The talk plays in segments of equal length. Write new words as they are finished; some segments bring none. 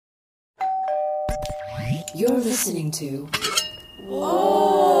You're listening to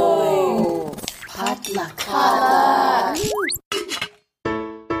Whoa! Potluck.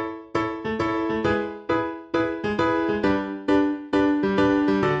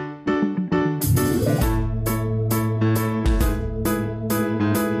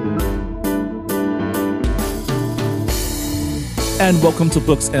 And welcome to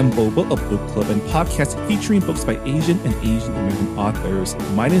Books and Boba, a book club and podcast featuring books by Asian and Asian American authors.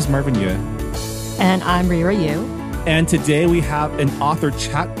 My name is Marvin Yue. And I'm Rira Yu. And today we have an author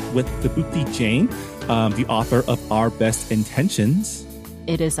chat with Vibhuti Jain, the author of Our Best Intentions.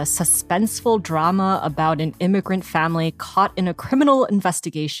 It is a suspenseful drama about an immigrant family caught in a criminal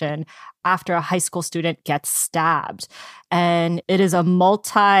investigation after a high school student gets stabbed. And it is a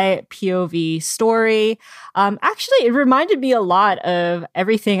multi-POV story. Actually, it reminded me a lot of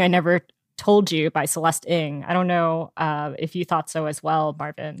Everything I Never Told You by Celeste Ng. I don't know if you thought so as well,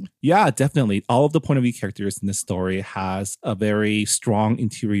 Marvin. Yeah, definitely. All of the point of view characters in this story has a very strong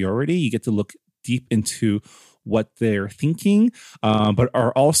interiority. You get to look deep into what they're thinking, but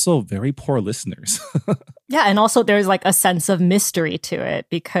are also very poor listeners. Yeah, and also there's like a sense of mystery to it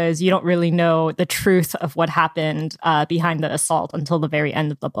because you don't really know the truth of what happened behind the assault until the very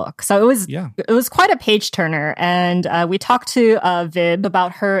end of the book. So it was quite a page turner. And we talked to Vib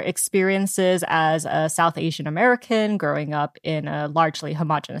about her experiences as a South Asian American growing up in a largely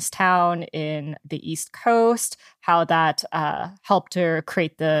homogenous town in the East Coast, how that helped her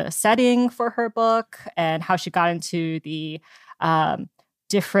create the setting for her book, and how she got into the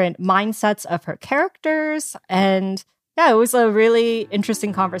different mindsets of her characters. And yeah, it was a really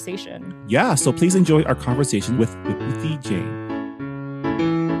interesting conversation. Yeah, so please enjoy our conversation with Vibhuti Jain.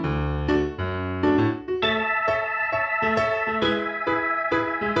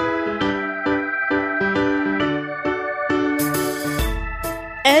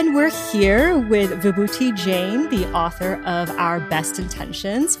 And we're here with Vibhuti Jain, the author of Our Best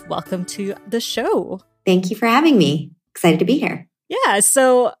Intentions. Welcome to the show. Thank you for having me. Excited to be here. Yeah,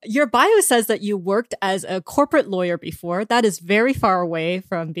 so your bio says that you worked as a corporate lawyer before. That is very far away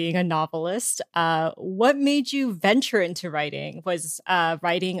from being a novelist. What made you venture into writing? Was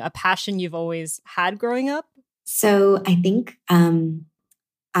writing a passion you've always had growing up? So I think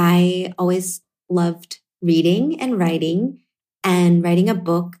I always loved reading and writing a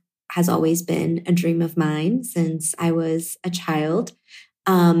book has always been a dream of mine since I was a child.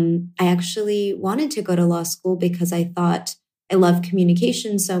 I actually wanted to go to law school because I thought I love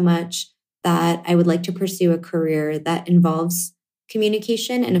communication so much that I would like to pursue a career that involves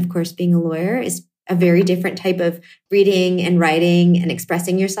communication. And of course, being a lawyer is a very different type of reading and writing and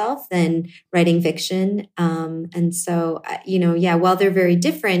expressing yourself than writing fiction. And so, while they're very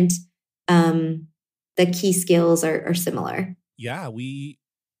different, the key skills are similar. Yeah,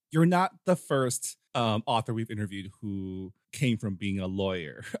 you're not the first author we've interviewed who came from being a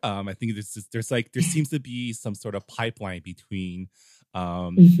lawyer. I think there seems to be some sort of pipeline between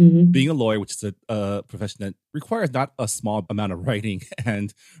being a lawyer, which is a profession that requires not a small amount of writing,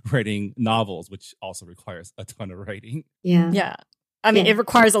 and writing novels, which also requires a ton of writing. Yeah. I mean, it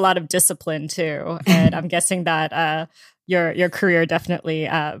requires a lot of discipline too, and I'm guessing that your career definitely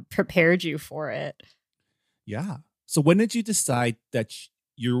prepared you for it. Yeah. So when did you decide that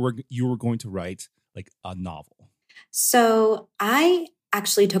you were going to write like a novel? So I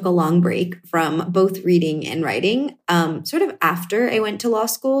actually took a long break from both reading and writing, sort of after I went to law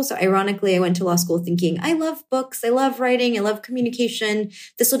school. So ironically, I went to law school thinking, I love books, I love writing, I love communication.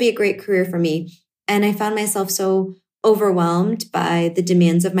 This will be a great career for me. And I found myself so overwhelmed by the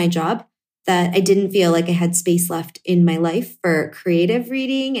demands of my job that I didn't feel like I had space left in my life for creative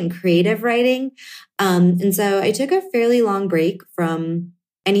reading and creative writing. And so I took a fairly long break from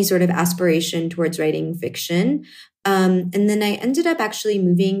any sort of aspiration towards writing fiction. And then I ended up actually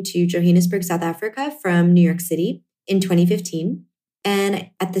moving to Johannesburg, South Africa from New York City in 2015. And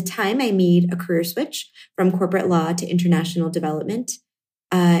at the time, I made a career switch from corporate law to international development.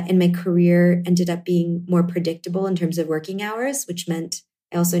 And my career ended up being more predictable in terms of working hours, which meant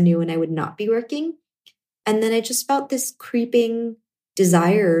I also knew when I would not be working. And then I just felt this creeping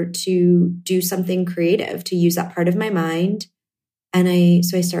desire to do something creative, to use that part of my mind. And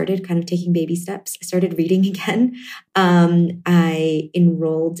so I started kind of taking baby steps. I started reading again. I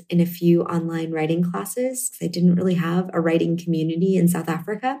enrolled in a few online writing classes because I didn't really have a writing community in South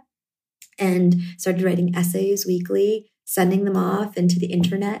Africa, and started writing essays weekly, sending them off into the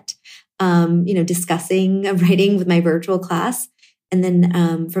internet, discussing writing with my virtual class. And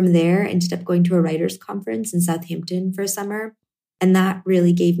then from there, I ended up going to a writers' conference in Southampton for a summer. And that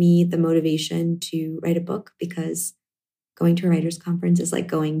really gave me the motivation to write a book, because going to a writers' conference is like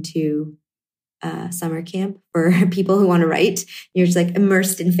going to summer camp for people who want to write. You're just like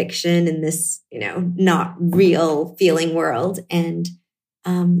immersed in fiction in this, not real feeling world. And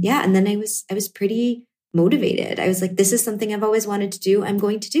and then I was pretty motivated. I was like, this is something I've always wanted to do. I'm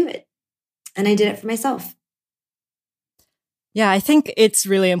going to do it. And I did it for myself. Yeah, I think it's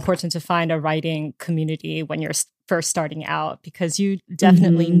really important to find a writing community when you're first starting out, because you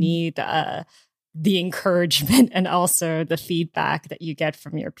definitely need the encouragement and also the feedback that you get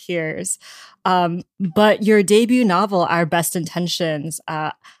from your peers. But your debut novel, Our Best Intentions,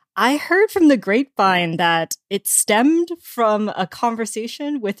 I heard from the grapevine that it stemmed from a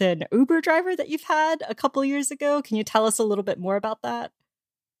conversation with an Uber driver that you've had a couple years ago. Can you tell us a little bit more about that?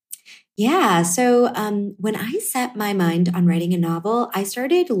 Yeah. So when I set my mind on writing a novel, I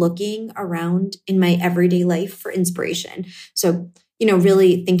started looking around in my everyday life for inspiration. So,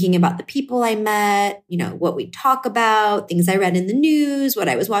 really thinking about the people I met, what we talk about, things I read in the news, what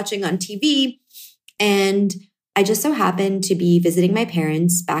I was watching on TV. And I just so happened to be visiting my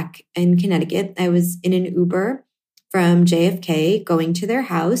parents back in Connecticut. I was in an Uber from JFK going to their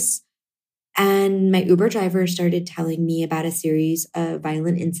house. And my Uber driver started telling me about a series of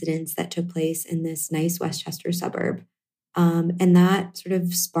violent incidents that took place in this nice Westchester suburb. And that sort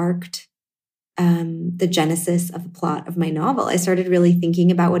of sparked the genesis of the plot of my novel. I started really thinking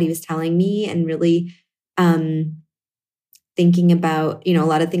about what he was telling me and really thinking about, a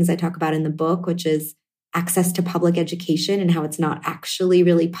lot of things I talk about in the book, which is access to public education and how it's not actually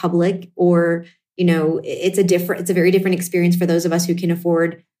really public, or, it's a very different experience for those of us who can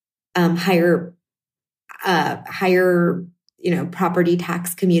afford higher, property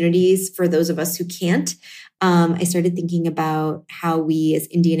tax communities for those of us who can't. I started thinking about how we as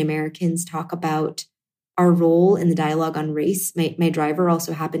Indian Americans talk about our role in the dialogue on race. My driver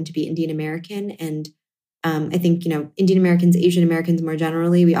also happened to be Indian American. And I think, Indian Americans, Asian Americans more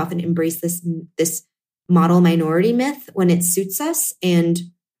generally, we often embrace this model minority myth when it suits us. And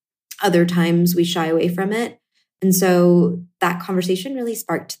other times we shy away from it. And so that conversation really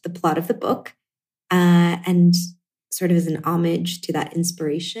sparked the plot of the book. And sort of as an homage to that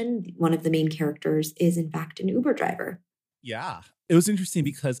inspiration, one of the main characters is in fact an Uber driver. Yeah. It was interesting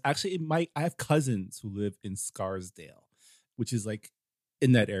because actually I have cousins who live in Scarsdale, which is like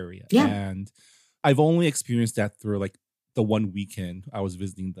in that area. Yeah. And I've only experienced that through like the one weekend I was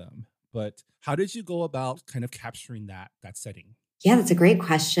visiting them. But how did you go about kind of capturing that setting? Yeah, that's a great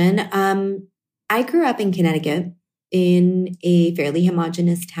question. I grew up in Connecticut in a fairly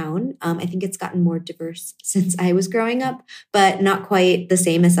homogenous town. I think it's gotten more diverse since I was growing up, but not quite the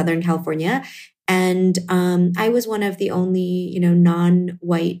same as Southern California. And I was one of the only,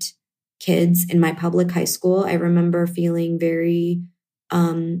 non-white kids in my public high school. I remember feeling very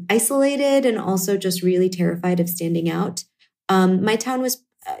isolated and also just really terrified of standing out. My town was,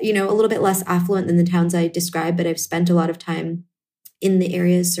 a little bit less affluent than the towns I described, but I've spent a lot of time in the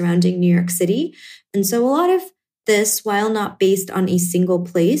areas surrounding New York City. And so a lot of this, while not based on a single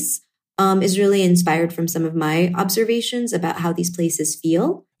place, is really inspired from some of my observations about how these places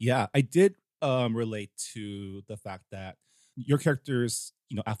feel. Yeah, I did relate to the fact that your character's,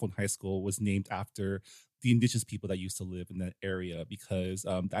 affluent high school was named after the indigenous people that used to live in that area, because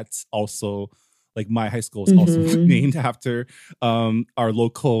that's also like my high school is also named after our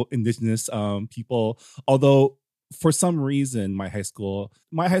local indigenous people. Although for some reason, my high school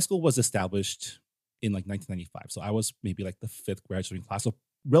was established in like 1995. So I was maybe like the fifth graduating class, so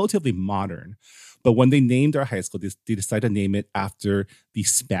relatively modern. But when they named our high school, they decided to name it after the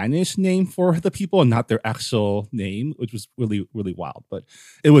Spanish name for the people and not their actual name, which was really, really wild. But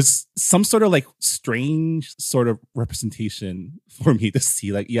it was some sort of like strange sort of representation for me to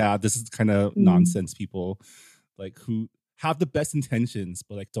see like, yeah, this is kind of nonsense people like who have the best intentions,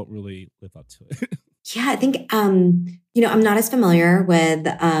 but like don't really live up to it. Yeah, I think, I'm not as familiar with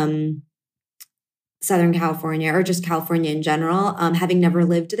Southern California or just California in general, having never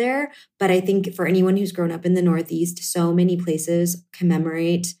lived there. But I think for anyone who's grown up in the Northeast, so many places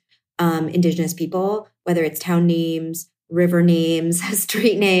commemorate Indigenous people, whether it's town names, river names,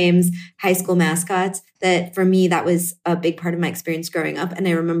 street names, high school mascots, that for me, that was a big part of my experience growing up. And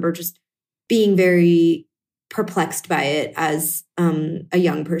I remember just being very perplexed by it as a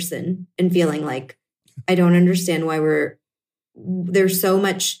young person and feeling like, I don't understand why there's so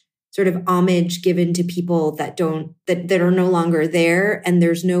much sort of homage given to people that are no longer there. And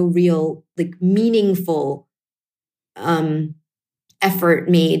there's no real like meaningful effort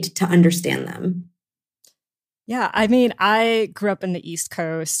made to understand them. Yeah. I mean, I grew up in the East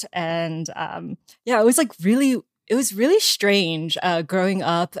Coast and it was really strange growing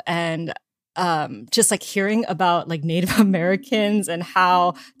up and just like hearing about like Native Americans and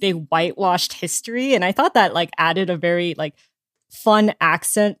how they whitewashed history. And I thought that like added a very like fun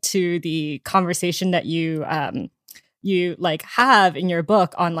accent to the conversation that you like have in your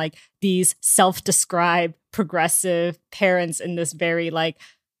book on like these self-described progressive parents in this very like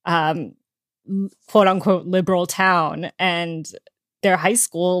quote unquote liberal town, and their high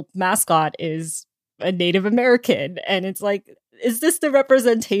school mascot is a Native American. And it's like, is this the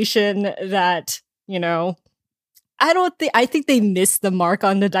representation that, you know, I think they missed the mark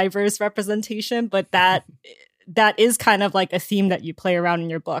on the diverse representation, but that is kind of like a theme that you play around in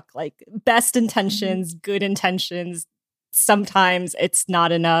your book, like best intentions, good intentions. Sometimes it's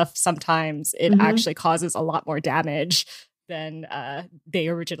not enough. Sometimes it actually causes a lot more damage than they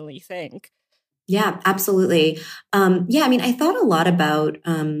originally think. Yeah, absolutely. Yeah, I mean, I thought a lot about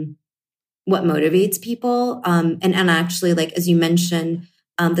what motivates people. And actually, like, as you mentioned,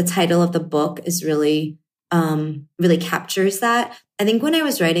 the title of the book is really captures that. I think when I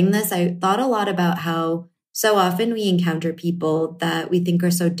was writing this, I thought a lot about how so often we encounter people that we think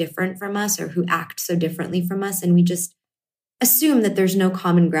are so different from us or who act so differently from us. And we just assume that there's no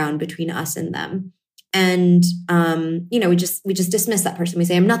common ground between us and them. And, we just dismiss that person. We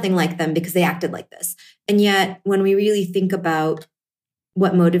say, I'm nothing like them because they acted like this. And yet when we really think about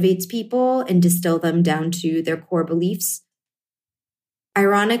what motivates people and distill them down to their core beliefs,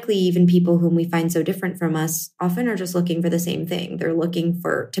 ironically, even people whom we find so different from us often are just looking for the same thing. They're looking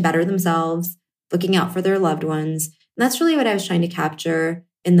to better themselves, looking out for their loved ones. And that's really what I was trying to capture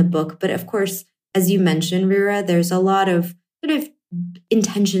in the book. But of course, as you mentioned, Rira, there's a lot of sort of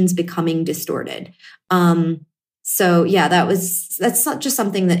intentions becoming distorted. So yeah, that's not just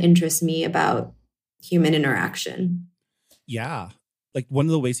something that interests me about human interaction. Yeah. Like one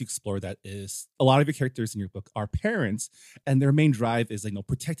of the ways you explore that is a lot of your characters in your book are parents, and their main drive is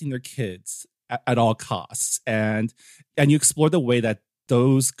protecting their kids at all costs. And you explore the way that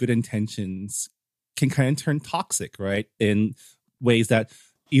those good intentions can kind of turn toxic, right? In ways that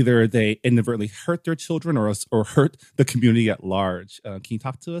either they inadvertently hurt their children or hurt the community at large. Can you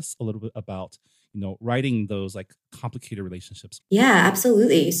talk to us a little bit about writing those like complicated relationships? Yeah,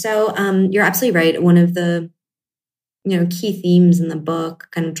 absolutely. So you're absolutely right. One of the key themes in the book,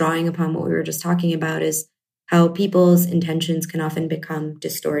 kind of drawing upon what we were just talking about, is how people's intentions can often become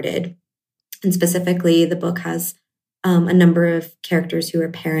distorted. And specifically, the book has a number of characters who are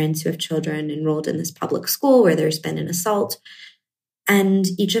parents who have children enrolled in this public school where there's been an assault. And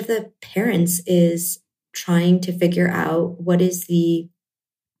each of the parents is trying to figure out what is the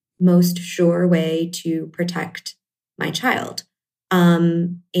most sure way to protect my child.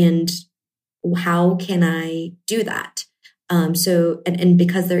 And how can I do that? So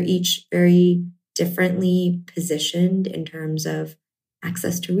because they're each very differently positioned in terms of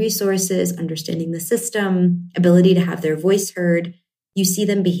access to resources, understanding the system, ability to have their voice heard, you see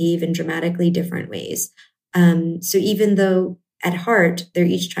them behave in dramatically different ways. So even though at heart, they're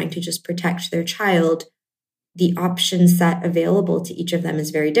each trying to just protect their child, the option set available to each of them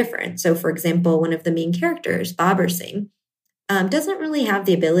is very different. So for example, one of the main characters, Babar Singh, doesn't really have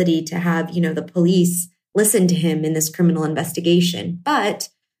the ability to have, the police listen to him in this criminal investigation. But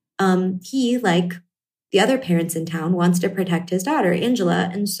he, like the other parents in town, wants to protect his daughter, Angela.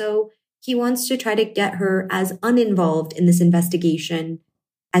 And so he wants to try to get her as uninvolved in this investigation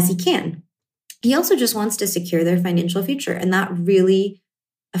as he can. He also just wants to secure their financial future. And that really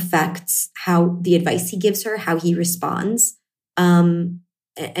affects how the advice he gives her, how he responds, and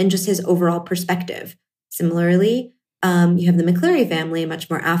just his overall perspective. Similarly, you have the McCleary family, a much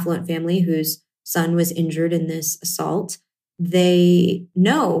more affluent family whose son was injured in this assault. They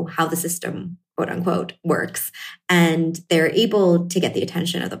know how the system, quote unquote, works. And they're able to get the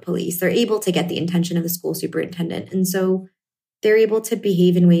attention of the police. They're able to get the attention of the school superintendent. And so they're able to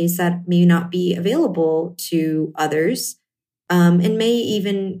behave in ways that may not be available to others, and may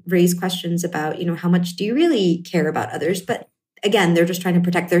even raise questions about, how much do you really care about others? But again, they're just trying to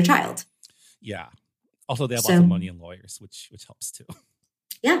protect their child. Yeah. Also, they have lots of money and lawyers, which helps too.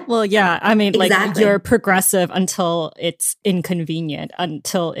 Yeah. Well, yeah. I mean, exactly. Like you're progressive until it's inconvenient,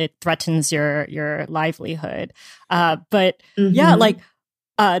 until it threatens your livelihood. But yeah, like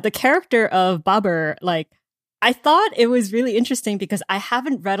the character of Babar, like I thought it was really interesting because I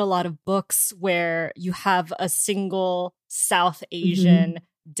haven't read a lot of books where you have a single South Asian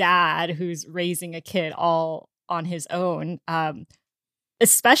dad who's raising a kid all on his own.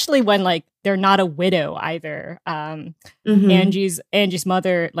 Especially when like they're not a widow either. Angie's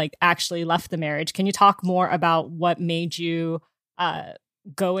mother like actually left the marriage. Can you talk more about what made you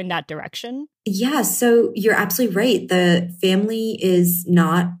go in that direction? Yeah, so you're absolutely right. The family is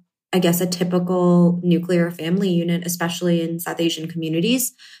not I guess, a typical nuclear family unit, especially in South Asian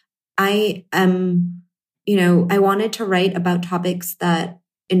communities. I wanted to write about topics that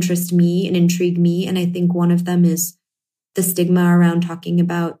interest me and intrigue me. And I think one of them is the stigma around talking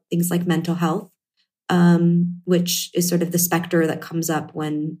about things like mental health, which is sort of the specter that comes up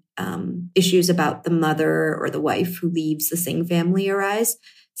when issues about the mother or the wife who leaves the Singh family arise.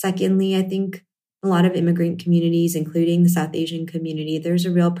 Secondly, I think a lot of immigrant communities, including the South Asian community, there's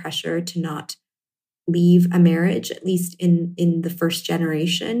a real pressure to not leave a marriage, at least in the first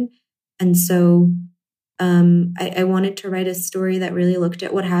generation. And so I wanted to write a story that really looked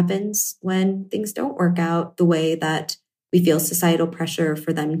at what happens when things don't work out the way that we feel societal pressure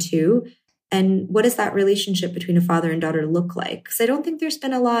for them to. And what does that relationship between a father and daughter look like? Because I don't think there's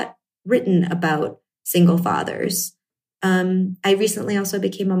been a lot written about single fathers. I recently also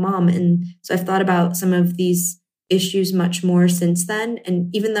became a mom. And so I've thought about some of these issues much more since then.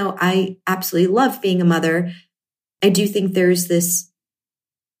 And even though I absolutely love being a mother, I do think there's this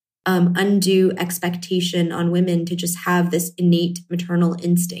undue expectation on women to just have this innate maternal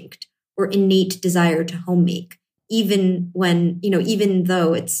instinct or innate desire to homemake, even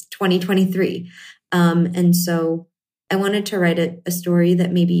though it's 2023. And so I wanted to write a story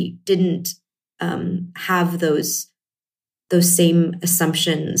that maybe didn't have those same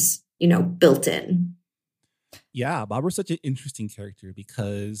assumptions, built in. Yeah, Babur's such an interesting character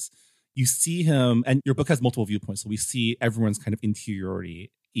because you see him, and your book has multiple viewpoints. So we see everyone's kind of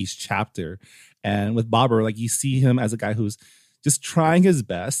interiority each chapter. And with Babur, like you see him as a guy who's just trying his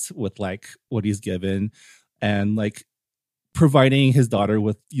best with like what he's given and like providing his daughter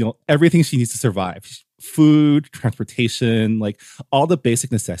with, everything she needs to survive. Food, transportation, like all the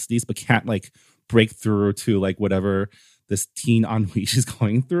basic necessities, but can't like break through to like whatever this teen ennui she's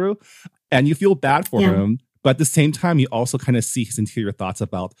going through. And you feel bad for him. But at the same time, you also kind of see his interior thoughts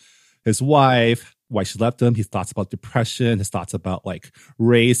about his wife, why she left him, his thoughts about depression, his thoughts about like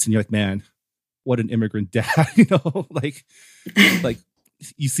race. And you're like, man, what an immigrant dad, like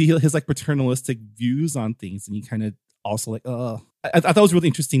you see his like paternalistic views on things. And you kind of also like, I thought it was really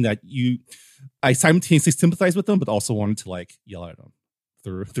interesting that I simultaneously sympathize with him, but also wanted to like yell at him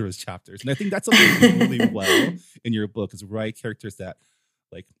through his chapters. And I think that's something really well in your book is write characters that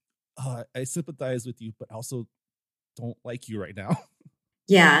like, I sympathize with you, but also don't like you right now.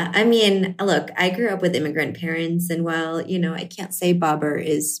 Yeah. I mean, look, I grew up with immigrant parents, and while, I can't say Babur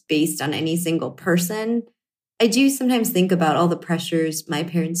is based on any single person, I do sometimes think about all the pressures my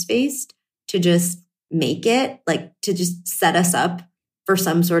parents faced to just make it, like to just set us up for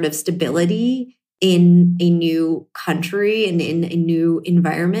some sort of stability in a new country and in a new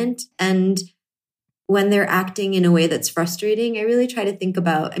environment. And when they're acting in a way that's frustrating, I really try to think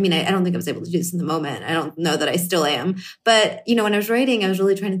about, I don't think I was able to do this in the moment. I don't know that I still am. But, when I was writing, I was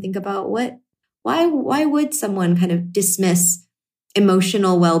really trying to think about why would someone kind of dismiss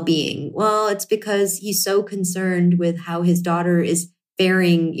emotional well-being? Well, it's because he's so concerned with how his daughter is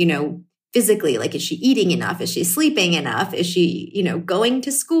faring, physically. Like, is she eating enough? Is she sleeping enough? Is she, going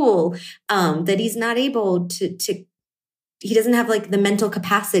to school? That he's not able to he doesn't have like the mental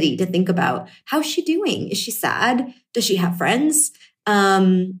capacity to think about how's she doing? Is she sad? Does she have friends?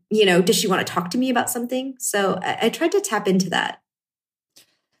 Does she want to talk to me about something? So I tried to tap into that.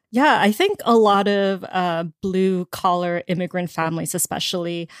 Yeah, I think a lot of blue collar immigrant families,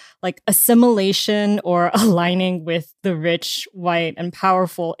 especially like assimilation or aligning with the rich, white, and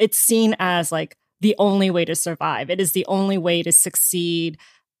powerful, it's seen as like the only way to survive. It is the only way to succeed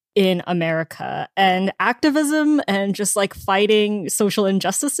in America. And activism and just like fighting social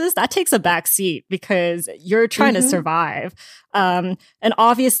injustices, that takes a back seat because you're trying to survive. And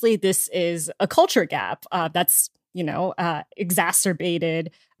obviously this is a culture gap that's,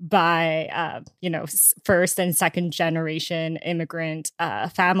 exacerbated by, first and second generation immigrant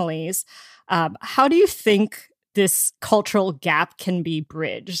families. How do you think this cultural gap can be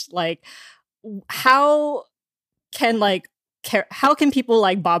bridged? Like, how can people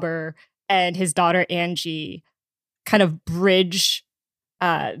like Babur and his daughter Angie kind of bridge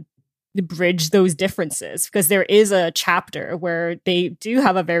those differences? Because there is a chapter where they do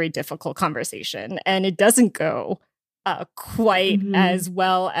have a very difficult conversation, and it doesn't go quite as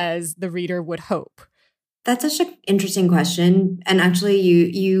well as the reader would hope. That's such an interesting question, and actually,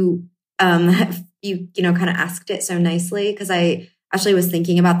 you kind of asked it so nicely, because I actually was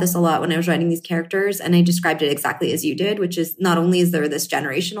thinking about this a lot when I was writing these characters, and I described it exactly as you did, which is not only is there this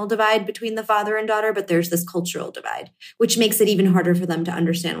generational divide between the father and daughter, but there's this cultural divide, which makes it even harder for them to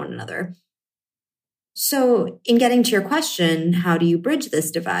understand one another. So in getting to your question, how do you bridge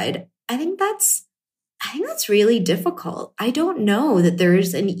this divide? I think that's I think that's really difficult. I don't know that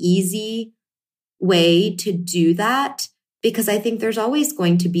there's an easy way to do that, because I think there's always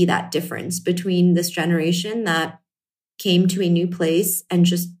going to be that difference between this generation that came to a new place and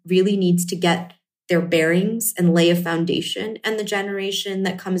just really needs to get their bearings and lay a foundation, and the generation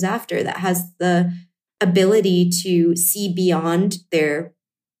that comes after that has the ability to see beyond their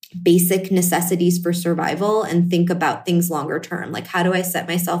basic necessities for survival and think about things longer term. Like, how do I set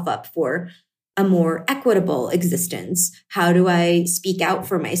myself up for a more equitable existence? How do I speak out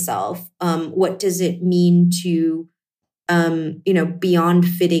for myself? What does it mean to, beyond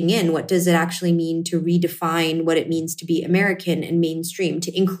fitting in, what does it actually mean to redefine what it means to be American and mainstream,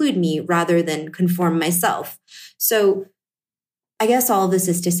 to include me rather than conform myself? So I guess all of this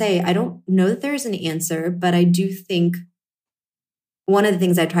is to say, I don't know that there's an answer, but I do think one of the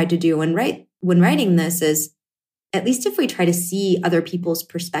things I tried to do when writing this is, at least if we try to see other people's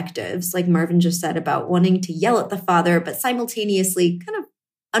perspectives, like Marvin just said about wanting to yell at the father, but simultaneously kind of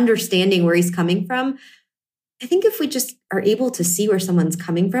understanding where he's coming from. I think if we just are able to see where someone's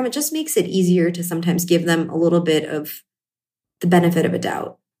coming from, it just makes it easier to sometimes give them a little bit of the benefit of a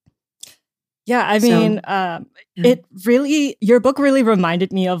doubt. Yeah, I mean, your book really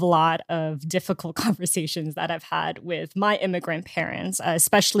reminded me of a lot of difficult conversations that I've had with my immigrant parents,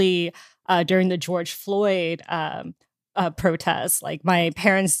 especially during the George Floyd protests. Like, my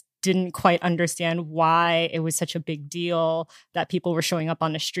parents didn't quite understand why it was such a big deal that people were showing up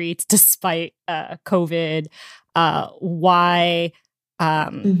on the streets despite COVID, why I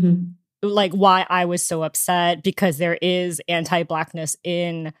was so upset, because there is anti-Blackness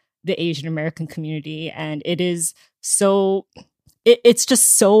in the Asian American community. And it is so, it's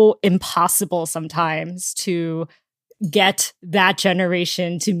just so impossible sometimes to get that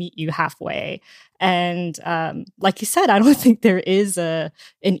generation to meet you halfway. And like you said, I don't think there is an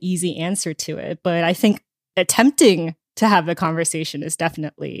easy answer to it, but I think attempting to have the conversation is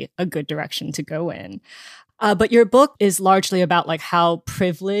definitely a good direction to go in. But your book is largely about like how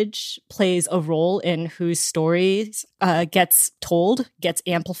privilege plays a role in whose stories gets told, gets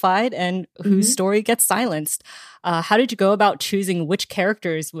amplified, and whose story gets silenced. How did you go about choosing which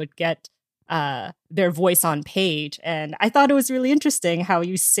characters would get their voice on page? And I thought it was really interesting how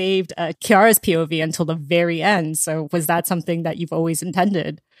you saved Kiara's POV until the very end. So was that something that you've always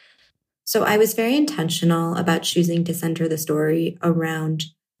intended? So I was very intentional about choosing to center the story around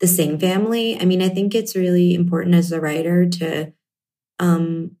the Singh family. I mean, I think it's really important as a writer to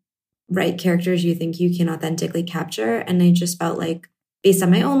write characters you think you can authentically capture. And I just felt like, based on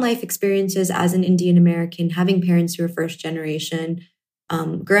my own life experiences as an Indian American, having parents who are first generation,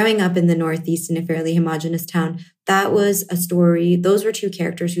 growing up in the Northeast in a fairly homogenous town, that was a story. Those were two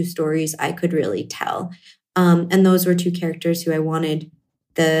characters whose stories I could really tell. And those were two characters who I wanted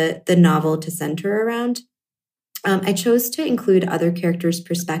the novel to center around. I chose to include other characters'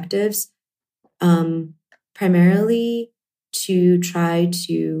 perspectives, primarily to try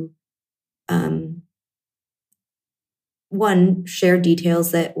to, one, share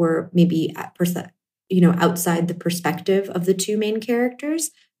details that were maybe outside the perspective of the two main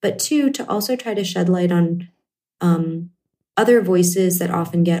characters, but two, to also try to shed light on other voices that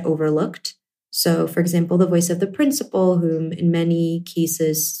often get overlooked. So, for example, the voice of the principal, whom in many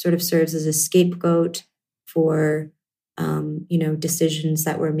cases sort of serves as a scapegoat for, decisions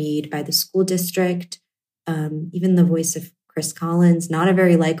that were made by the school district. Even the voice of Chris Collins, not a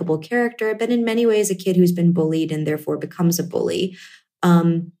very likable character, but in many ways a kid who's been bullied and therefore becomes a bully.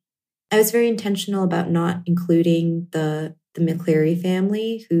 I was very intentional about not including the McCleary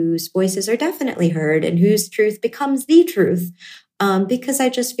family, whose voices are definitely heard and whose truth becomes the truth, because I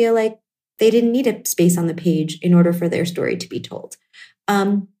just feel like they didn't need a space on the page in order for their story to be told.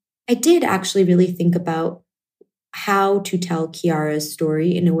 I did actually really think about how to tell Kiara's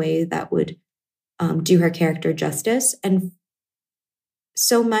story in a way that would do her character justice. And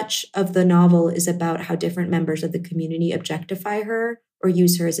so much of the novel is about how different members of the community objectify her or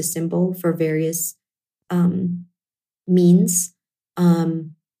use her as a symbol for various means.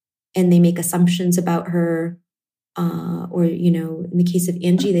 And they make assumptions about her. Or, in the case of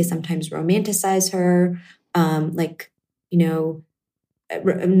Angie, they sometimes romanticize her, not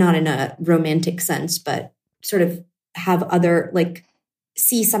in a romantic sense, but sort of have other,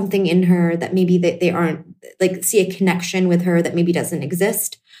 see something in her that maybe they aren't, see a connection with her that maybe doesn't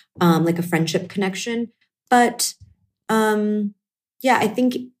exist, like a friendship connection. But I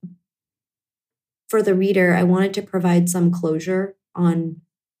think for the reader, I wanted to provide some closure on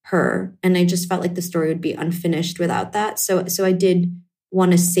her, and I just felt like the story would be unfinished without that. So I did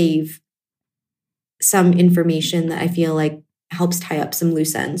want to save some information that I feel like helps tie up some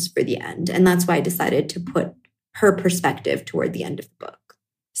loose ends for the end. And that's why I decided to put her perspective toward the end of the book.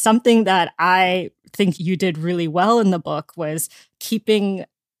 Something that I think you did really well in the book was keeping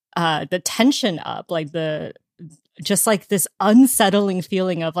the tension up, like just like this unsettling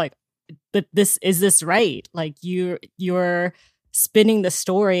feeling of like, but is this right? Like you're spinning the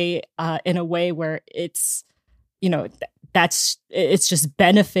story in a way where it's, you know, it's just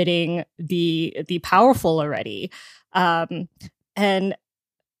benefiting the powerful already. And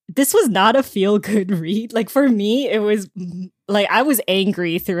this was not a feel-good read. Like for me, it was like I was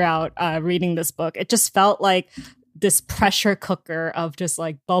angry throughout reading this book. It just felt like this pressure cooker of just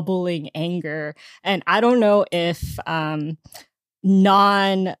like bubbling anger. And I don't know if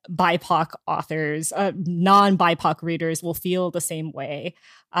non-BIPOC authors, non-BIPOC readers will feel the same way.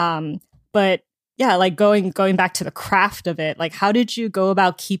 But yeah, like going back to the craft of it, like how did you go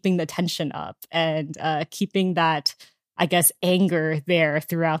about keeping the tension up and keeping that, I guess, anger there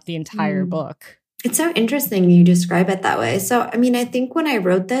throughout the entire book? It's so interesting you describe it that way. So, I mean, I think when I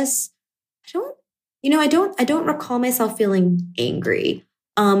wrote this, I don't recall myself feeling angry.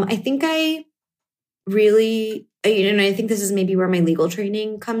 I think I really, I think this is maybe where my legal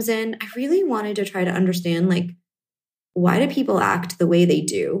training comes in. I really wanted to try to understand, like, why do people act the way they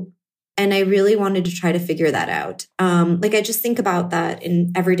do? And I really wanted to try to figure that out. Like, I just think about that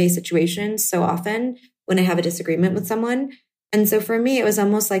in everyday situations so often when I have a disagreement with someone. And so for me, it was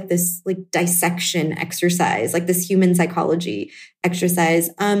almost like this like dissection exercise, like this human psychology exercise.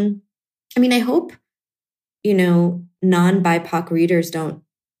 I mean, I hope, non-BIPOC readers don't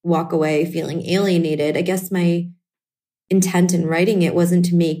walk away feeling alienated. I guess my intent in writing it wasn't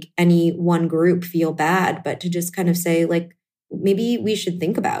to make any one group feel bad, but to just kind of say, like, maybe we should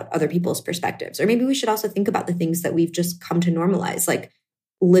think about other people's perspectives, or maybe we should also think about the things that we've just come to normalize, like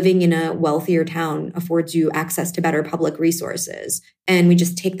living in a wealthier town affords you access to better public resources, and we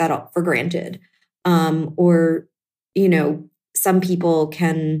just take that all for granted. Or, some people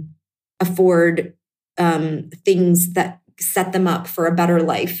can afford things that set them up for a better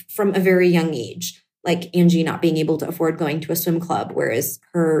life from a very young age, like Angie not being able to afford going to a swim club, whereas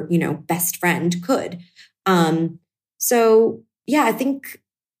her, best friend could. So yeah, I think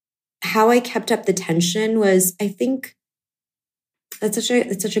how I kept up the tension was, I think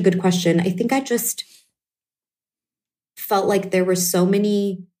it's such a good question. I think I just felt like there were so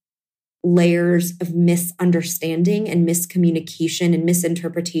many layers of misunderstanding and miscommunication and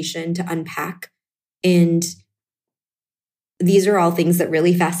misinterpretation to unpack. And these are all things that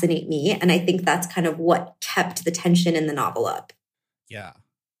really fascinate me. And I think that's kind of what kept the tension in the novel up. Yeah.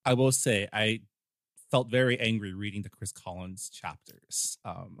 I will say I felt very angry reading the Chris Collins chapters.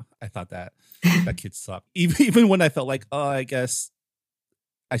 I thought that kid sucked. Even when I felt like, oh, I guess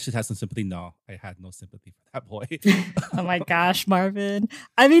I should have some sympathy. No, I had no sympathy for that boy. Oh my gosh, Marvin.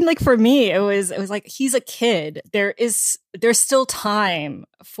 I mean, like for me, it was like, he's a kid. There's still time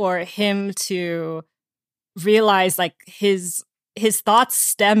for him to realize like his thoughts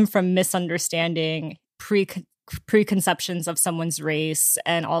stem from misunderstanding preconceptions of someone's race,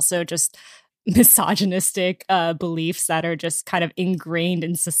 and also just misogynistic beliefs that are just kind of ingrained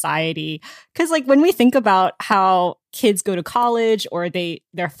in society. Because like when we think about how kids go to college, or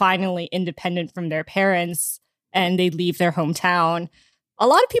they're finally independent from their parents and they leave their hometown, a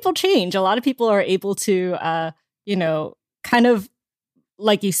lot of people change. A lot of people are able to kind of,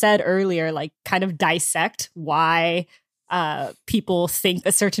 like you said earlier, like kind of dissect why people think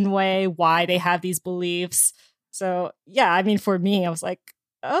a certain way, why they have these beliefs. So yeah, I mean, for me, I was like,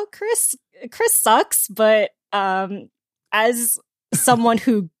 oh, Chris sucks, but as someone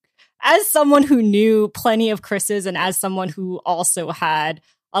who knew plenty of Chris's, and as someone who also had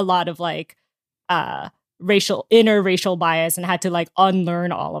a lot of like inner racial bias and had to like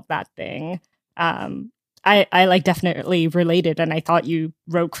unlearn all of that thing, I like definitely related, and I thought you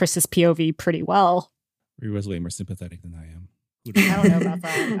wrote Chris's POV pretty well. He was way more sympathetic than I am. I don't know about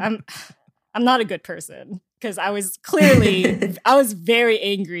that. I'm not a good person, because I was very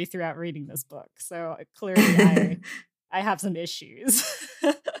angry throughout reading this book. So clearly I have some issues.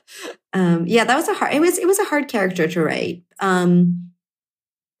 Yeah, that was it was a hard character to write. And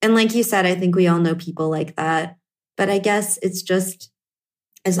like you said, I think we all know people like that, but I guess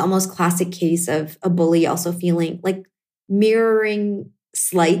it's almost classic case of a bully also feeling like mirroring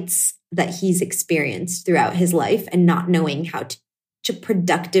slights that he's experienced throughout his life and not knowing how to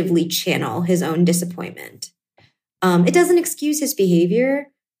productively channel his own disappointment. It doesn't excuse his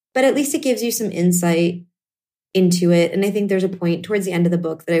behavior, but at least it gives you some insight into it. And I think there's a point towards the end of the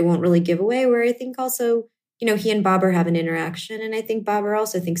book that I won't really give away, where I think also, he and Bobber have an interaction. And I think Bobber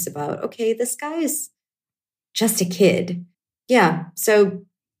also thinks about, okay, this guy is just a kid. Yeah. So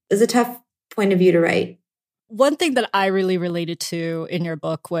it's a tough point of view to write. One thing that I really related to in your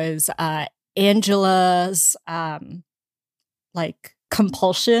book was Angela's like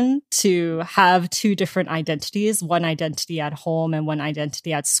compulsion to have two different identities, one identity at home and one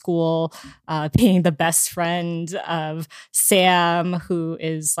identity at school, being the best friend of Sam, who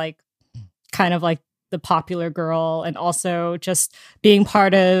is like kind of like the popular girl, and also just being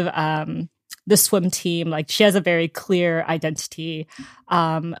part of the swim team. Like she has a very clear identity.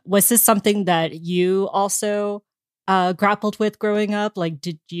 Was this something that you also grappled with growing up? Like,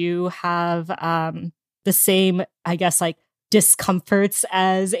 did you have the same, I guess, like discomforts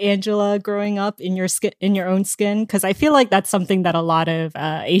as Angela growing up in your skin, in your own skin? Because I feel like that's something that a lot of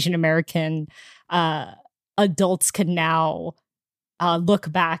Asian American adults can now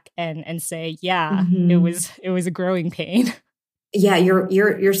look back and say, yeah, it was a growing pain. Yeah,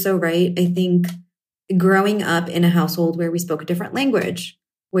 you're so right. I think growing up in a household where we spoke a different language,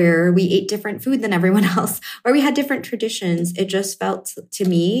 where we ate different food than everyone else, where we had different traditions, it just felt to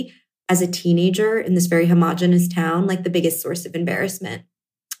me as a teenager in this very homogenous town like the biggest source of embarrassment.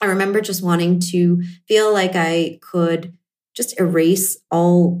 I remember just wanting to feel like I could just erase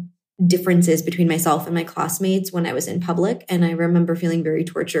all differences between myself and my classmates when I was in public. And I remember feeling very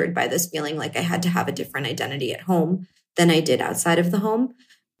tortured by this feeling like I had to have a different identity at home than I did outside of the home.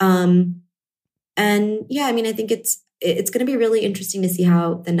 And yeah, I mean, I think it's going to be really interesting to see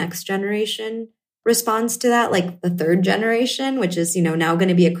how the next generation responds to that, like the third generation, which is, now going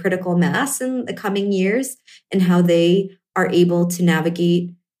to be a critical mass in the coming years, and how they are able to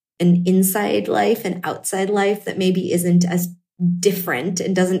navigate an inside life and outside life that maybe isn't as different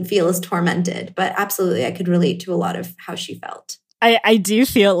and doesn't feel as tormented. But absolutely, I could relate to a lot of how she felt. I do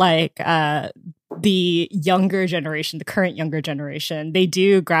feel like the younger generation, the current younger generation, they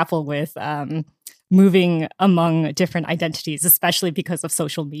do grapple with moving among different identities, especially because of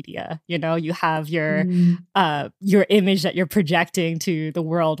social media. You have your image that you're projecting to the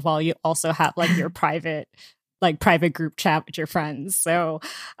world, while you also have like your private group chat with your friends. So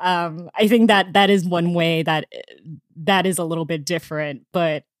I think that is one way that is a little bit different,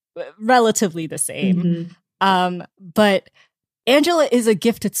 but relatively the same. But Angela is a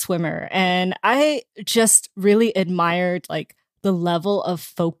gifted swimmer, and I just really admired like the level of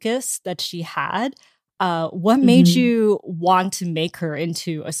focus that she had. What made you want to make her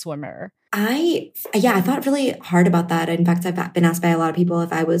into a swimmer? I thought really hard about that. In fact, I've been asked by a lot of people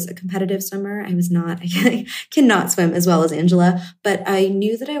if I was a competitive swimmer. I was not. I cannot swim as well as Angela, but I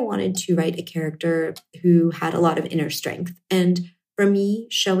knew that I wanted to write a character who had a lot of inner strength. And for me,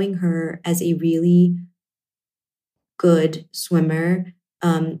 showing her as a really good swimmer,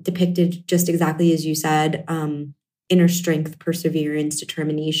 depicted just exactly as you said, inner strength, perseverance,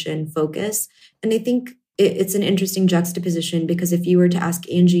 determination, focus. And I think it's an interesting juxtaposition, because if you were to ask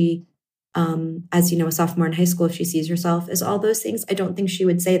Angie, as a sophomore in high school, if she sees herself as all those things, I don't think she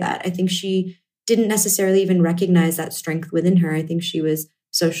would say that. I think she didn't necessarily even recognize that strength within her. I think she was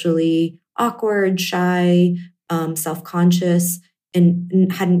socially awkward, shy, self-conscious,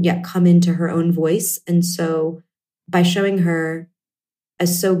 and hadn't yet come into her own voice. And so by showing her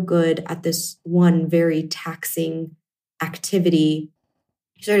as so good at this one very taxing activity,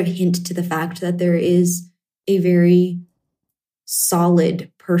 sort of hint to the fact that there is a very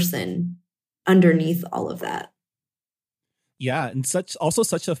solid person underneath all of that. Yeah, and such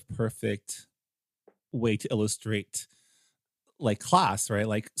a perfect way to illustrate like class, right?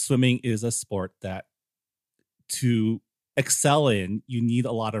 Like swimming is a sport that to excel in, you need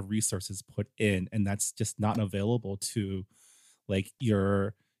a lot of resources put in, and that's just not available to like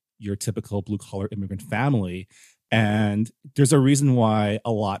your typical blue collar immigrant family. And there's a reason why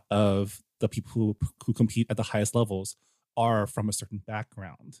a lot of the people who compete at the highest levels are from a certain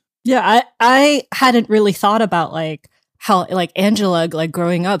background. Yeah, I hadn't really thought about like how like Angela, like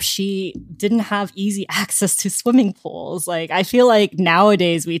growing up, she didn't have easy access to swimming pools. Like I feel like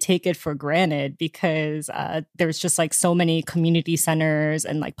nowadays we take it for granted because there's just like so many community centers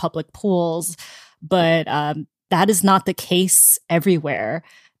and like public pools, but that is not the case everywhere.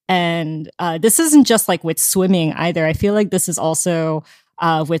 And this isn't just like with swimming either. I feel like this is also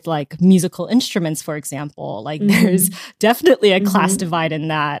with like musical instruments, for example. Like there's definitely a class divide in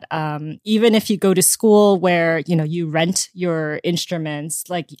that. Even if you go to school where, you rent your instruments,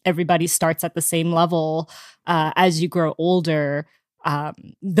 like everybody starts at the same level. As you grow older,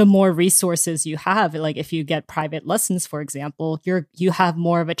 the more resources you have, like if you get private lessons, for example, you have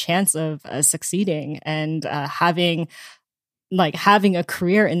more of a chance of succeeding and having a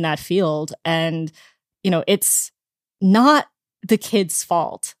career in that field. And, it's not the kid's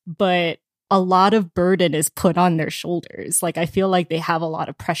fault, but a lot of burden is put on their shoulders. Like, I feel like they have a lot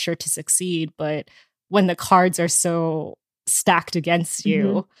of pressure to succeed, but when the cards are so stacked against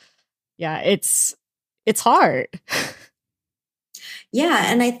you, yeah, it's hard.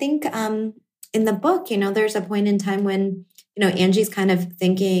 Yeah. And I think in the book, there's a point in time when, Angie's kind of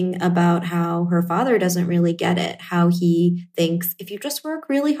thinking about how her father doesn't really get it, how he thinks if you just work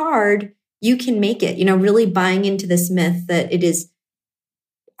really hard, you can make it, really buying into this myth that it is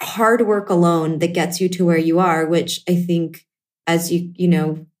hard work alone that gets you to where you are, which I think, as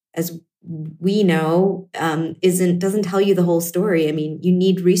as we know, doesn't tell you the whole story. I mean, you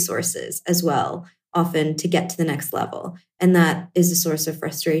need resources as well, often, to get to the next level. And that is a source of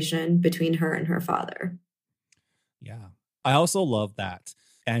frustration between her and her father. Yeah. I also love that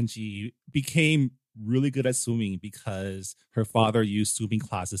Angie became really good at swimming because her father used swimming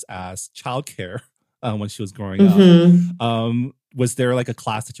classes as childcare when she was growing up. Was there like a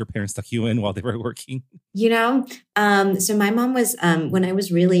class that your parents stuck you in while they were working? So my mom was, when I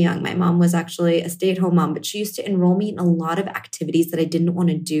was really young, my mom was actually a stay-at-home mom, but she used to enroll me in a lot of activities that I didn't want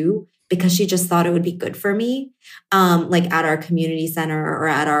to do because she just thought it would be good for me, like at our community center or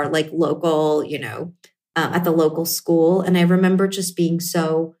at our like local, at the local school. And I remember just being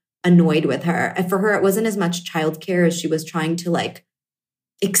so annoyed with her. And for her, it wasn't as much childcare as she was trying to like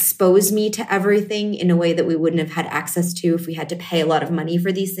expose me to everything in a way that we wouldn't have had access to if we had to pay a lot of money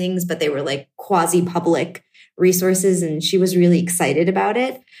for these things, but they were like quasi-public resources. And she was really excited about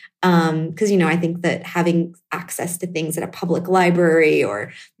it. Because, I think that having access to things at a public library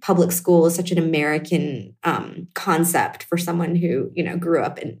or public school is such an American concept for someone who, grew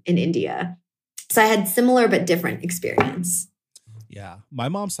up in India. So I had similar but different experience. Yeah. My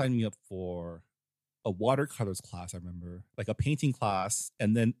mom signed me up for a watercolors class, I remember, like a painting class,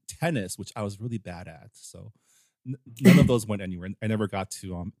 and then tennis, which I was really bad at. So none of those went anywhere. I never got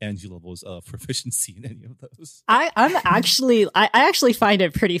to Angie levels of proficiency in any of those. I actually find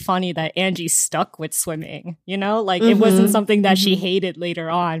it pretty funny that Angie stuck with swimming. It wasn't something that she hated later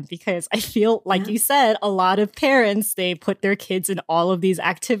on, because I feel like you said, a lot of parents, they put their kids in all of these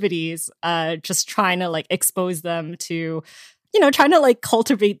activities, just trying to like expose them to, trying to like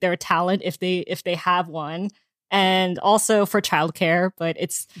cultivate their talent if they have one, and also for childcare. But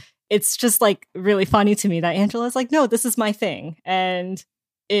it's just like really funny to me that Angela's like, no, this is my thing. And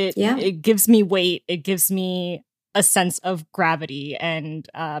it gives me weight. It gives me a sense of gravity. And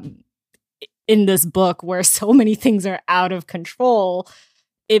in this book where so many things are out of control,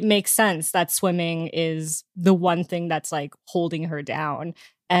 it makes sense that swimming is the one thing that's like holding her down.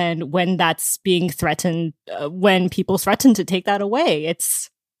 And when that's being threatened, when people threaten to take that away, it's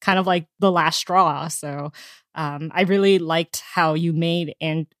kind of like the last straw. So I really liked how you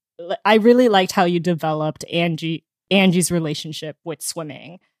developed Angie's relationship with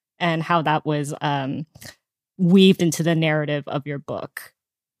swimming and how that was weaved into the narrative of your book.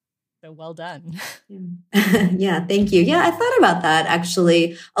 So well done. Yeah, thank you. Yeah, I thought about that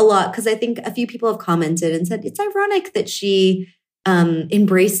actually a lot, because I think a few people have commented and said it's ironic that she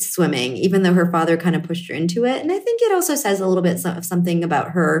embraced swimming, even though her father kind of pushed her into it. And I think it also says a little bit of something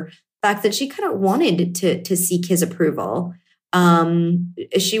about her fact that she kind of wanted to seek his approval.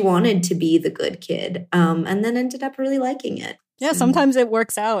 She wanted to be the good kid, and then ended up really liking it. Yeah, sometimes it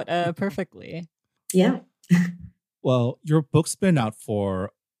works out perfectly. Yeah. Well, your book's been out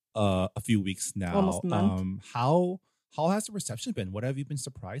for a few weeks now. Almost a month. How has the reception been? What have you been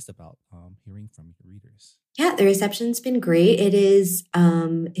surprised about hearing from your readers? Yeah, the reception's been great. It is.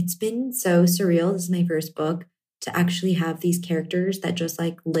 It's been so surreal. This is my first book to actually have these characters that just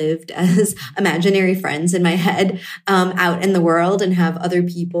like lived as imaginary friends in my head out in the world, and have other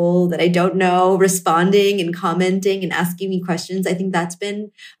people that I don't know responding and commenting and asking me questions. I think that's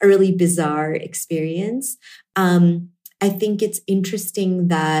been a really bizarre experience. I think it's interesting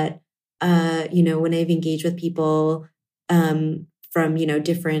that, when I've engaged with people from,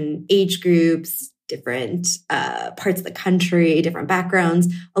 different age groups, different parts of the country, different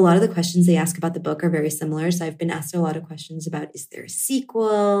backgrounds, a lot of the questions they ask about the book are very similar. So I've been asked a lot of questions about, is there a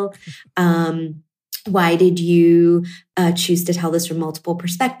sequel? Why did you choose to tell this from multiple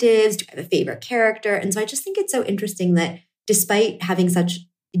perspectives? Do you have a favorite character? And so I just think it's so interesting that despite having such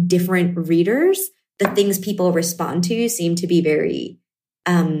different readers, the things people respond to seem to be very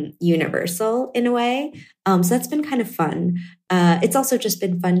universal in a way. So that's been kind of fun. It's also just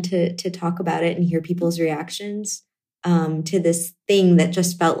been fun to talk about it and hear people's reactions to this thing that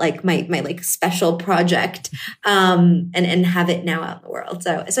just felt like my like special project, and have it now out in the world.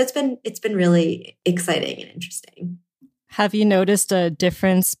 So it's been really exciting and interesting. Have you noticed a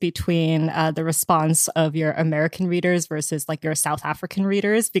difference between the response of your American readers versus like your South African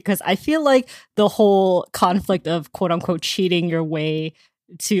readers? Because I feel like the whole conflict of quote unquote cheating your way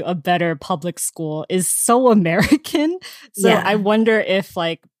to a better public school is so American. So I wonder if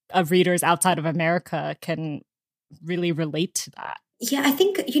like readers outside of America can really relate to that. Yeah, I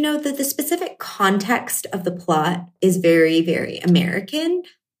think, the specific context of the plot is very, very American,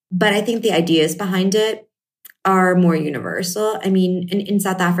 but I think the ideas behind it are more universal. I mean, in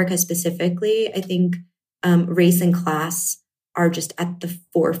South Africa specifically, I think race and class are just at the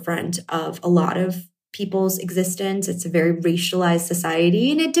forefront of a lot of people's existence. It's a very racialized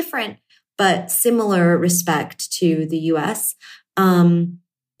society in a different but similar respect to the US.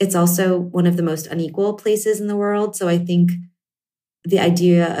 It's also one of the most unequal places in the world. So I think the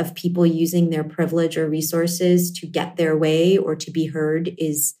idea of people using their privilege or resources to get their way or to be heard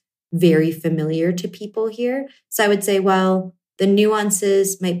is very familiar to people here. So I would say, while the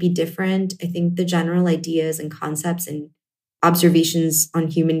nuances might be different, I think the general ideas and concepts and observations on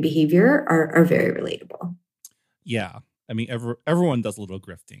human behavior are very relatable. Yeah. I mean, everyone does a little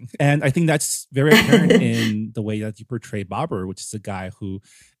grifting. And I think that's very apparent in the way that you portray Babar, which is a guy who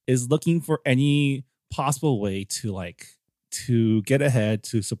is looking for any possible way to get ahead,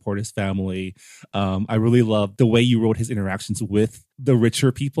 to support his family. I really love the way you wrote his interactions with the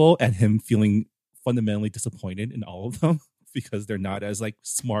richer people and him feeling fundamentally disappointed in all of them because they're not as like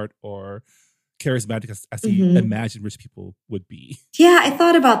smart or charismatic as he imagined rich people would be. Yeah, I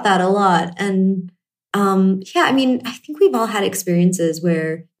thought about that a lot. And I mean, I think we've all had experiences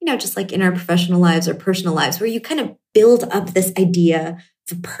where, just like in our professional lives or personal lives, where you kind of build up this idea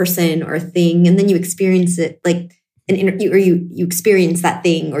of a person or a thing, and then you experience it like you experience that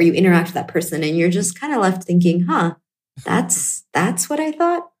thing or you interact with that person and you're just kind of left thinking, that's what I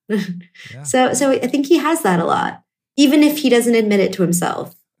thought. Yeah. So I think he has that a lot, even if he doesn't admit it to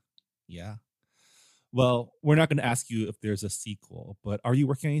himself. Yeah. Well, we're not going to ask you if there's a sequel, but are you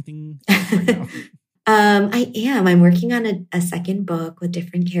working on anything right now? I am. I'm working on a second book with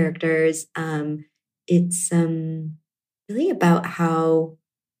different characters. It's really about how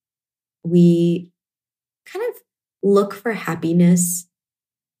we kind of look for happiness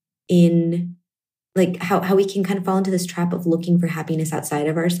in like how we can kind of fall into this trap of looking for happiness outside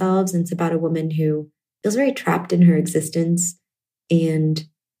of ourselves. And it's about a woman who feels very trapped in her existence and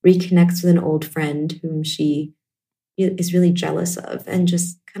reconnects with an old friend whom she is really jealous of and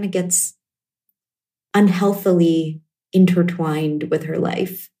just kind of gets unhealthily intertwined with her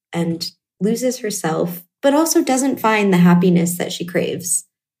life and loses herself, but also doesn't find the happiness that she craves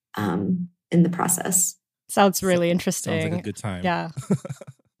in the process. Sounds really interesting. Sounds like a good time. Yeah.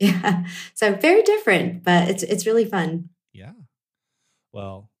 Yeah. So very different, but it's really fun. Yeah.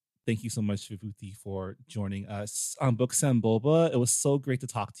 Well, thank you so much, Vibhuti, for joining us on Books and Boba. It was so great to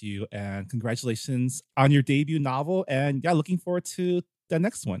talk to you, and congratulations on your debut novel. And yeah, looking forward to the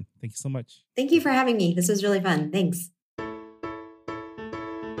next one. Thank you so much. Thank you for having me. This was really fun. Thanks.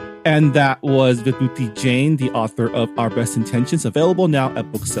 And that was Vibhuti Jain, the author of Our Best Intentions, available now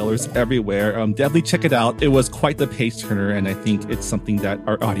at booksellers everywhere. Definitely check it out. It was quite the page turner, and I think it's something that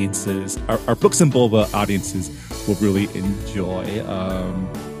our audiences, our Books and Boba audiences, will really enjoy.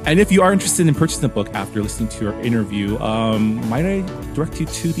 And if you are interested in purchasing the book after listening to our interview, might I direct you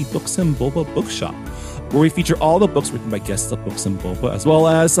to the Books and Boba bookshop, where we feature all the books written by guests of Books and Boba, as well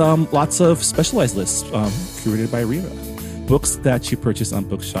as lots of specialized lists curated by Rira. Books that you purchase on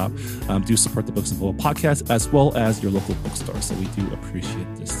Bookshop do support the Books and Boba podcast, as well as your local bookstore. So we do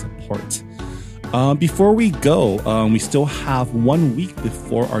appreciate this support. Before we go, we still have 1 week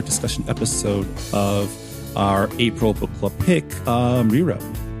before our discussion episode of our April book club pick. Rira,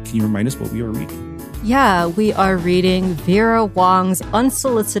 can you remind us what we are reading? Yeah, we are reading Vera Wong's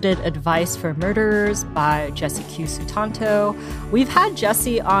Unsolicited Advice for Murderers by Jessie Q. Sutanto. We've had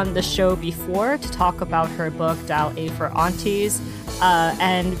Jessie on the show before to talk about her book, Dial A for Aunties.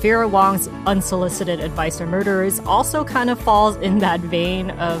 And Vera Wong's Unsolicited Advice for Murderers also kind of falls in that vein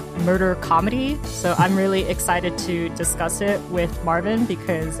of murder comedy. So I'm really excited to discuss it with Marvin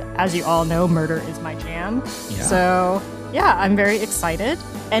because, as you all know, murder is my jam. Yeah. So yeah, I'm very excited.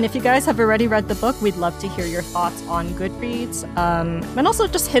 And if you guys have already read the book, we'd love to hear your thoughts on Goodreads. And also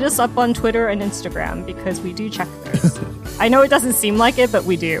just hit us up on Twitter and Instagram because we do check those. I know it doesn't seem like it, but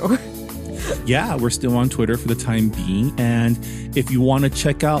we do. Yeah, we're still on Twitter for the time being. And if you want to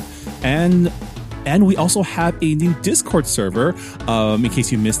check out, and we also have a new Discord server. In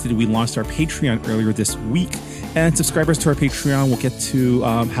case you missed it, we launched our Patreon earlier this week. And subscribers to our Patreon will get to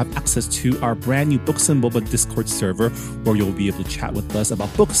have access to our brand new Books and Boba Discord server, where you'll be able to chat with us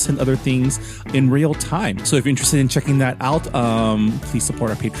about books and other things in real time. So if you're interested in checking that out, please support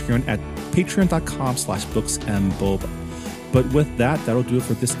our Patreon at patreon.com/booksandboba. But with that, that'll do it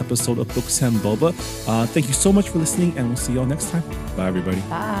for this episode of Books and Boba. Thank you so much for listening, and we'll see you all next time. Bye, everybody.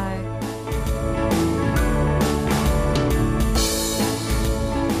 Bye.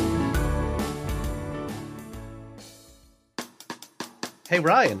 Hey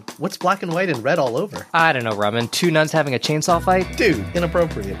Ryan, what's black and white and red all over? I don't know, Raman. Two nuns having a chainsaw fight? Dude,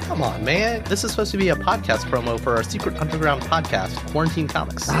 inappropriate. Come on, man. This is supposed to be a podcast promo for our secret underground podcast, Quarantine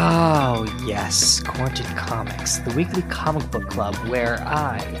Comics. Oh, yes. Quarantine Comics, the weekly comic book club where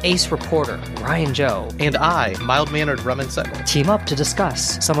I, ace reporter Ryan Joe, and I, mild-mannered Raman Sentinel, team up to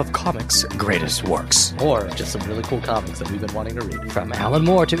discuss some of comics' greatest works. Or just some really cool comics that we've been wanting to read. From Alan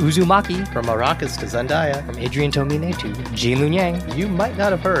Moore to Uzumaki. From Arrakis to Zendaya. From Adrian Tomine to Jean Lun Yang. You might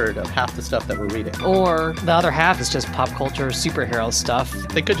not have heard of half the stuff that we're reading. Or the other half is just pop culture superhero stuff.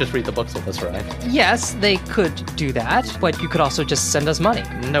 They could just read the books with us, Ryan. Yes, they could do that, but you could also just send us money.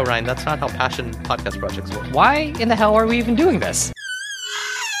 No, Ryan, that's not how passion podcast projects work. Why in the hell are we even doing this?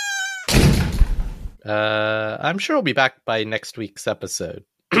 I'm sure we'll be back by next week's episode.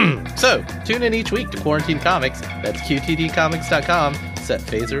 So, tune in each week to Quarantine Comics. That's qtdcomics.com. Set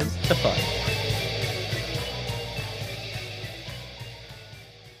phasers to fun.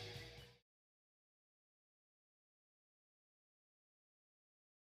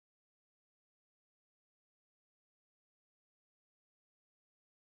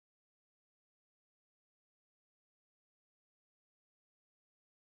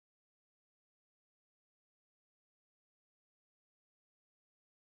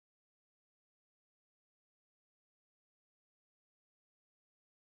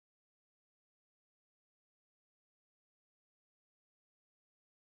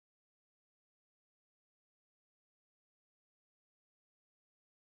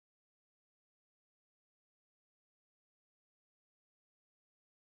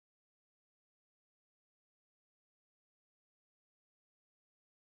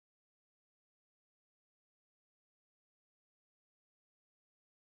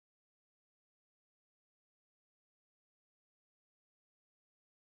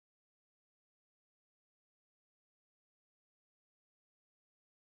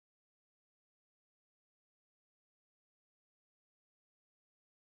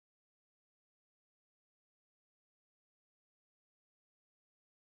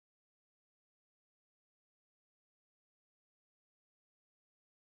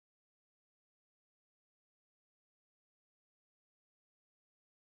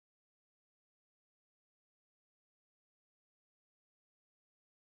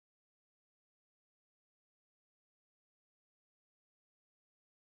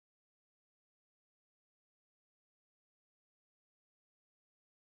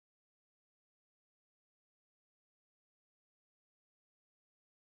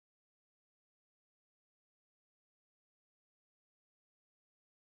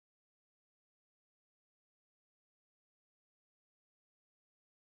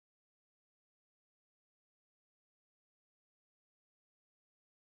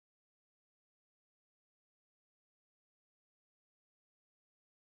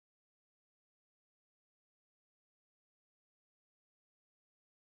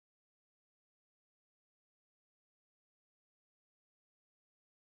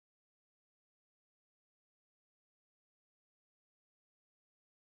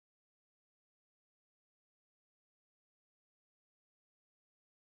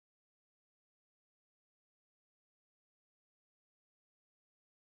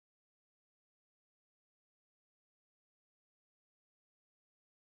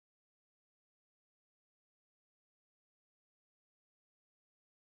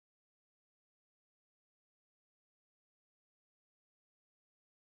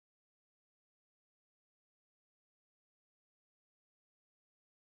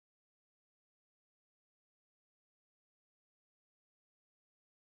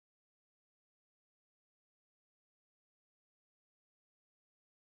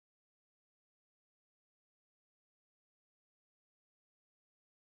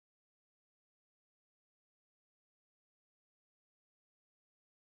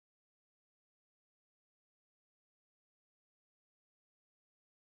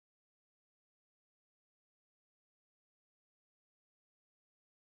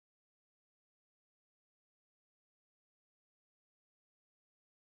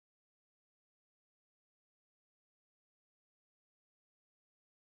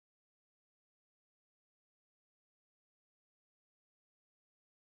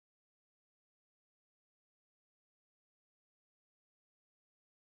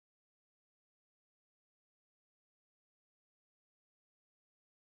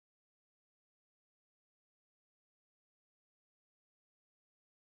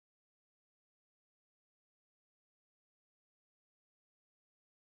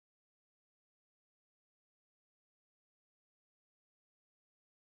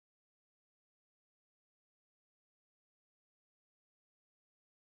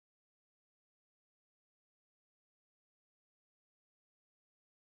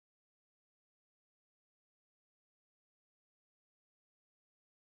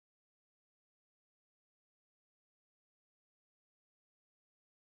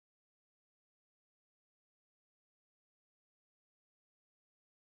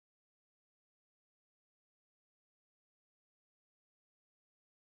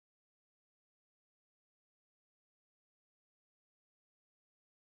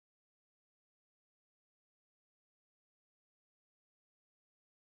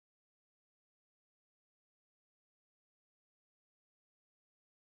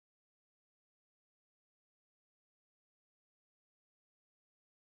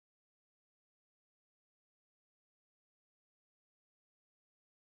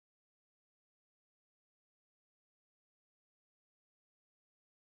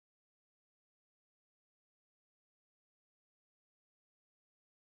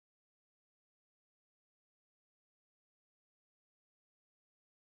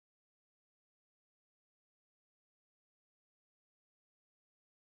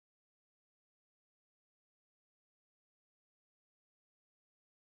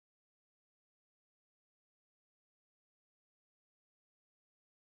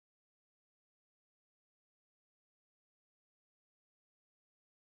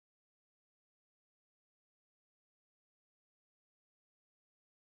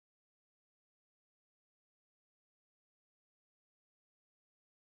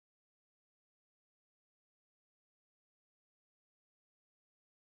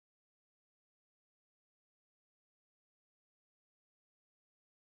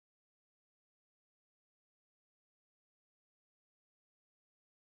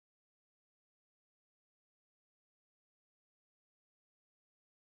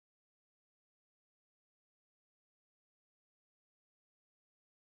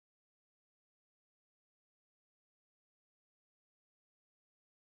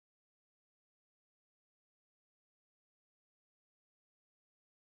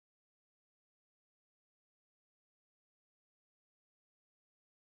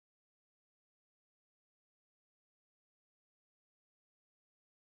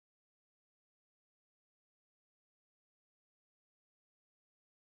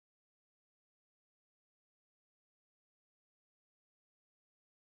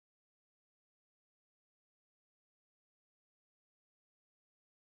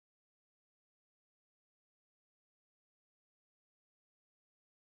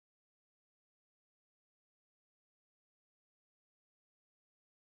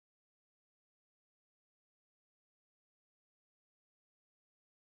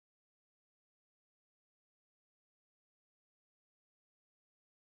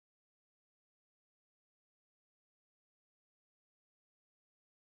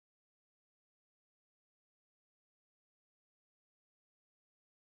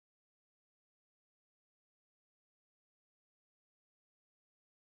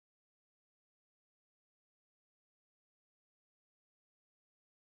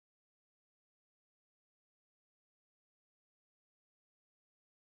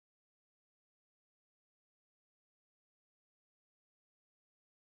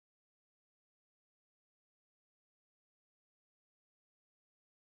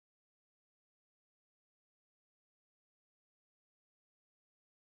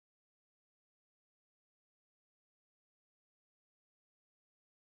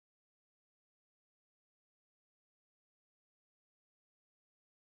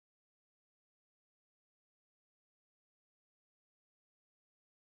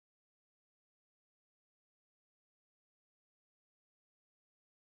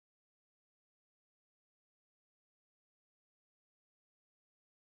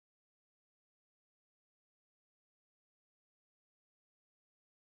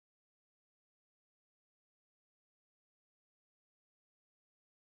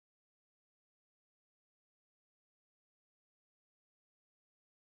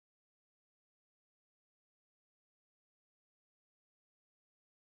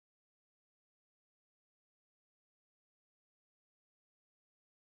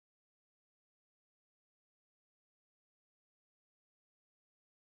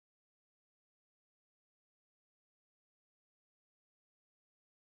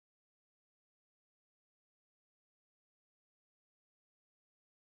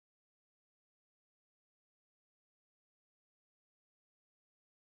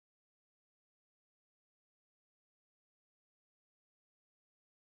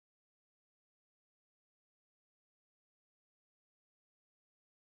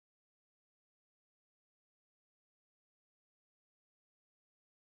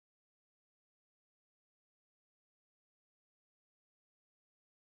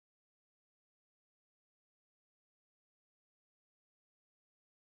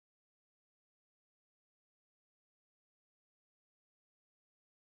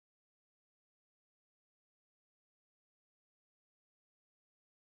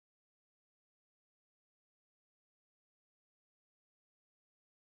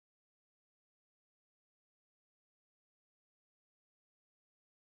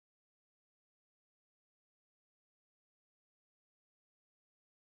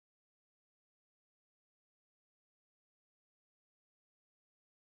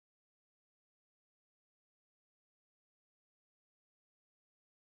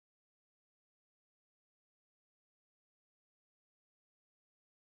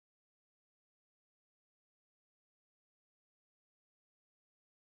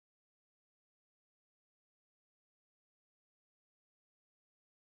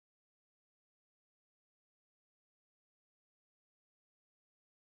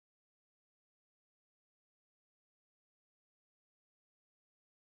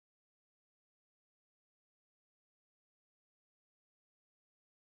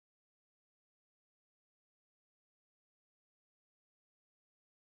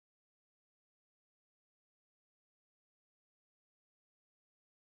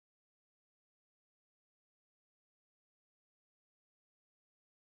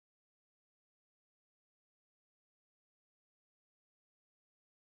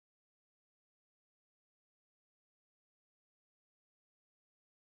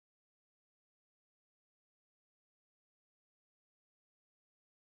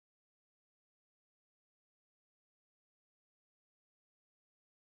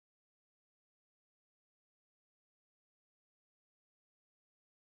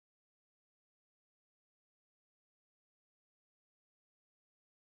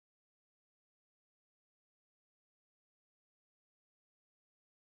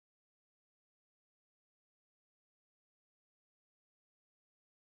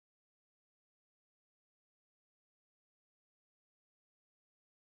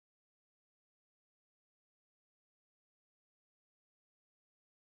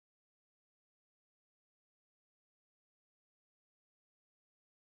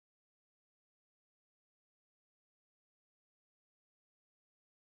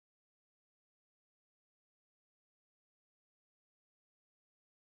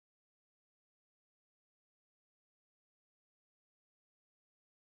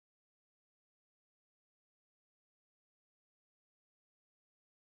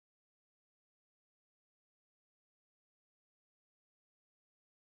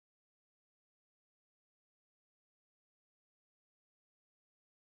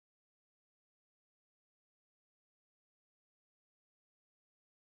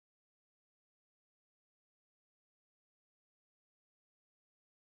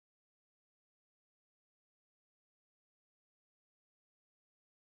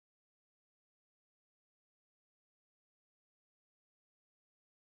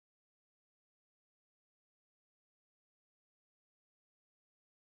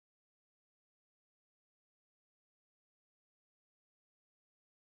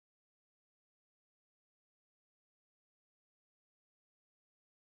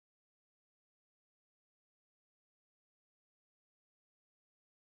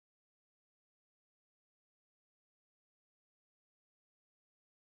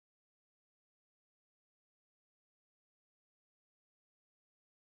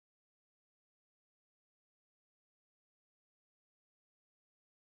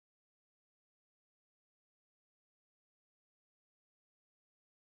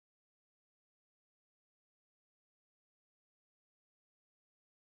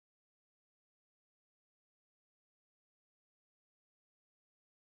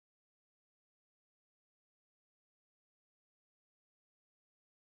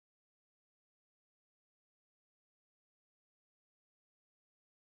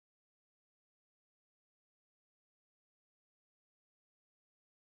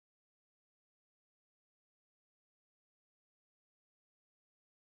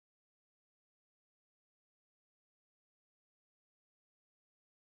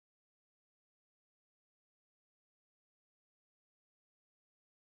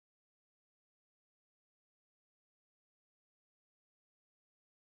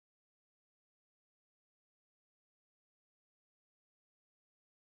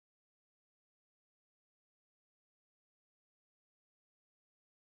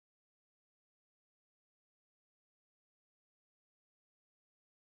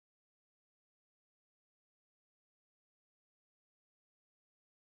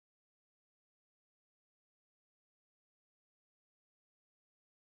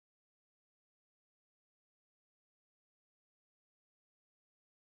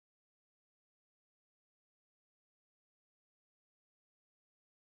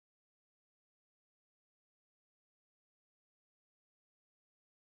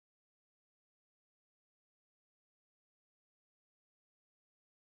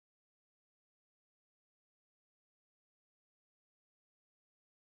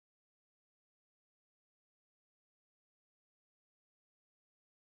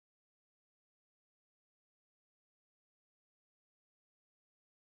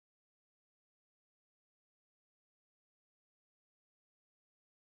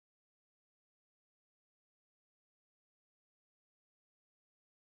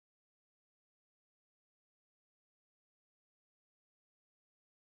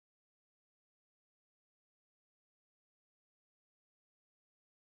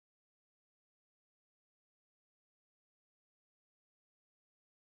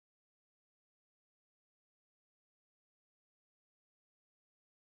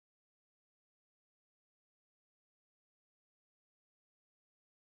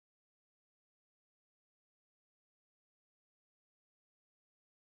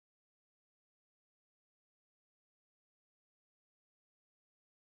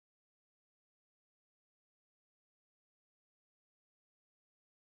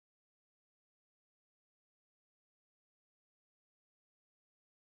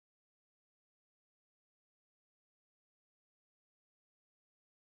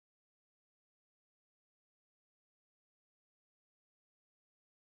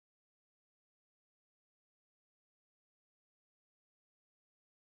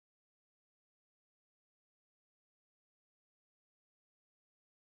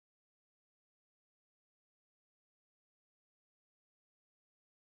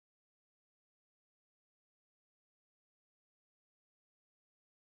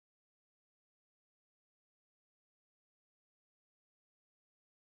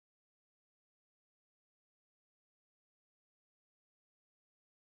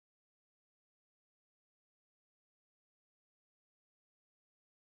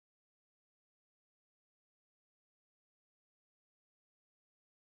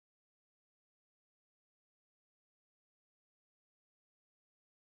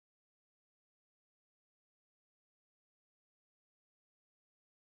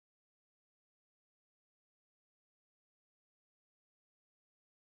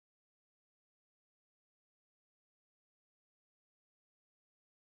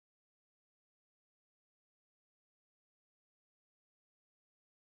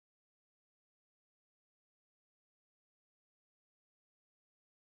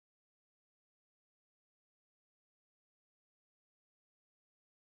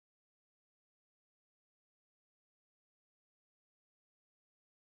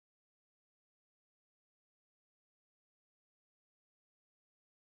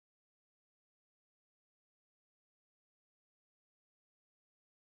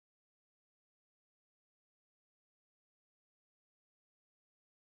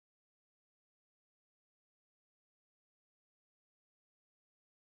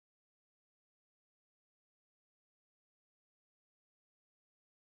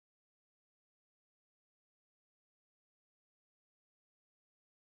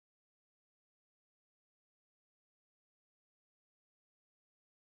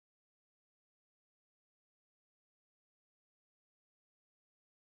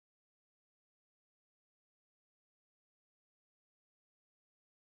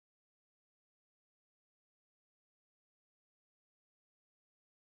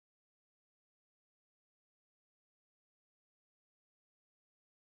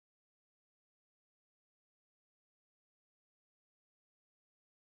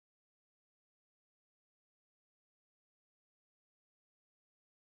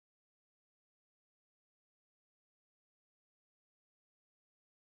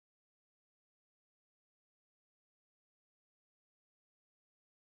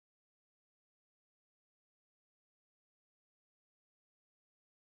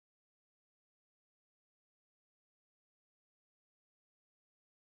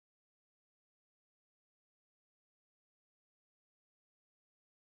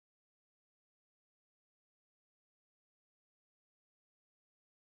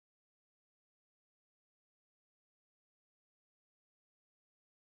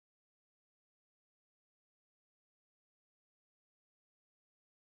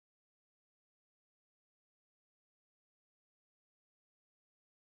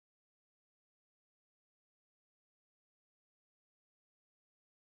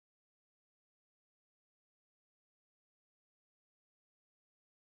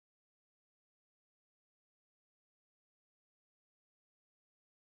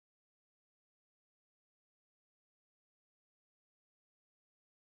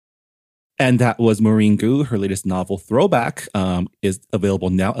 And that was Maureen Gu. Her latest novel, Throwback, is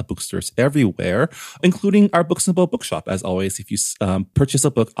available now at bookstores everywhere, including our Books and Boba bookshop. As always, if you purchase a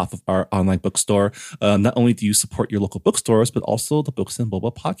book off of our online bookstore, not only do you support your local bookstores, but also the Books and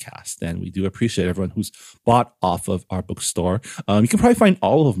Boba podcast. And we do appreciate everyone who's bought off of our bookstore. You can probably find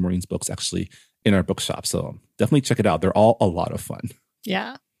all of Maureen's books actually in our bookshop. So definitely check it out. They're all a lot of fun.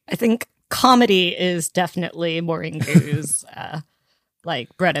 Yeah. I think comedy is definitely Maureen Gu's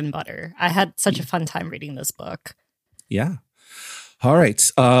like bread and butter. I had such a fun time reading this book. Yeah. All right.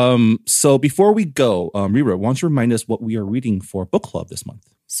 So before we go, Rira, why don't you remind us what we are reading for book club this month?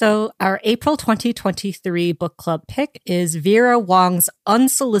 So our April 2023 book club pick is Vera Wong's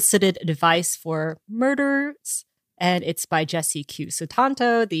Unsolicited Advice for Murderers. And it's by Jessie Q.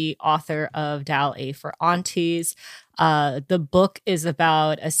 Sutanto, the author of Dal A for Aunties. The book is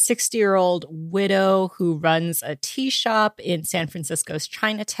about a 60-year-old widow who runs a tea shop in San Francisco's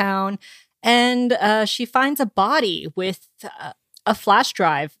Chinatown. And she finds a body with a flash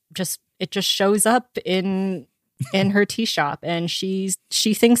drive. It just shows up in her tea shop. And she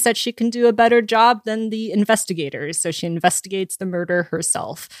thinks that she can do a better job than the investigators. So she investigates the murder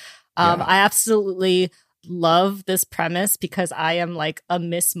herself. I absolutely love this premise because I am like a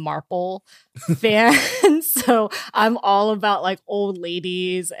Miss Marple fan. So I'm all about like old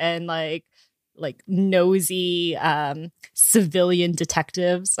ladies and like nosy civilian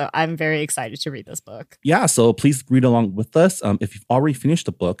detectives. So I'm very excited to read this book. Yeah, so please read along with us. If you've already finished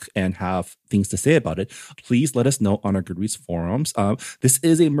the book and have things to say about it, please let us know on our Goodreads forums. This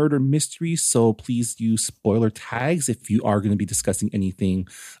is a murder mystery, so please use spoiler tags if you are going to be discussing anything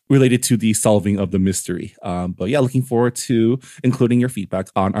related to the solving of the mystery. But yeah, looking forward to including your feedback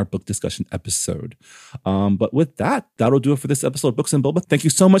on our book discussion episode. But with that, that'll do it for this episode of Books and Boba. Thank you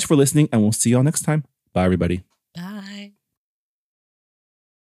so much for listening, and we'll see you all next time. Bye, everybody. Bye.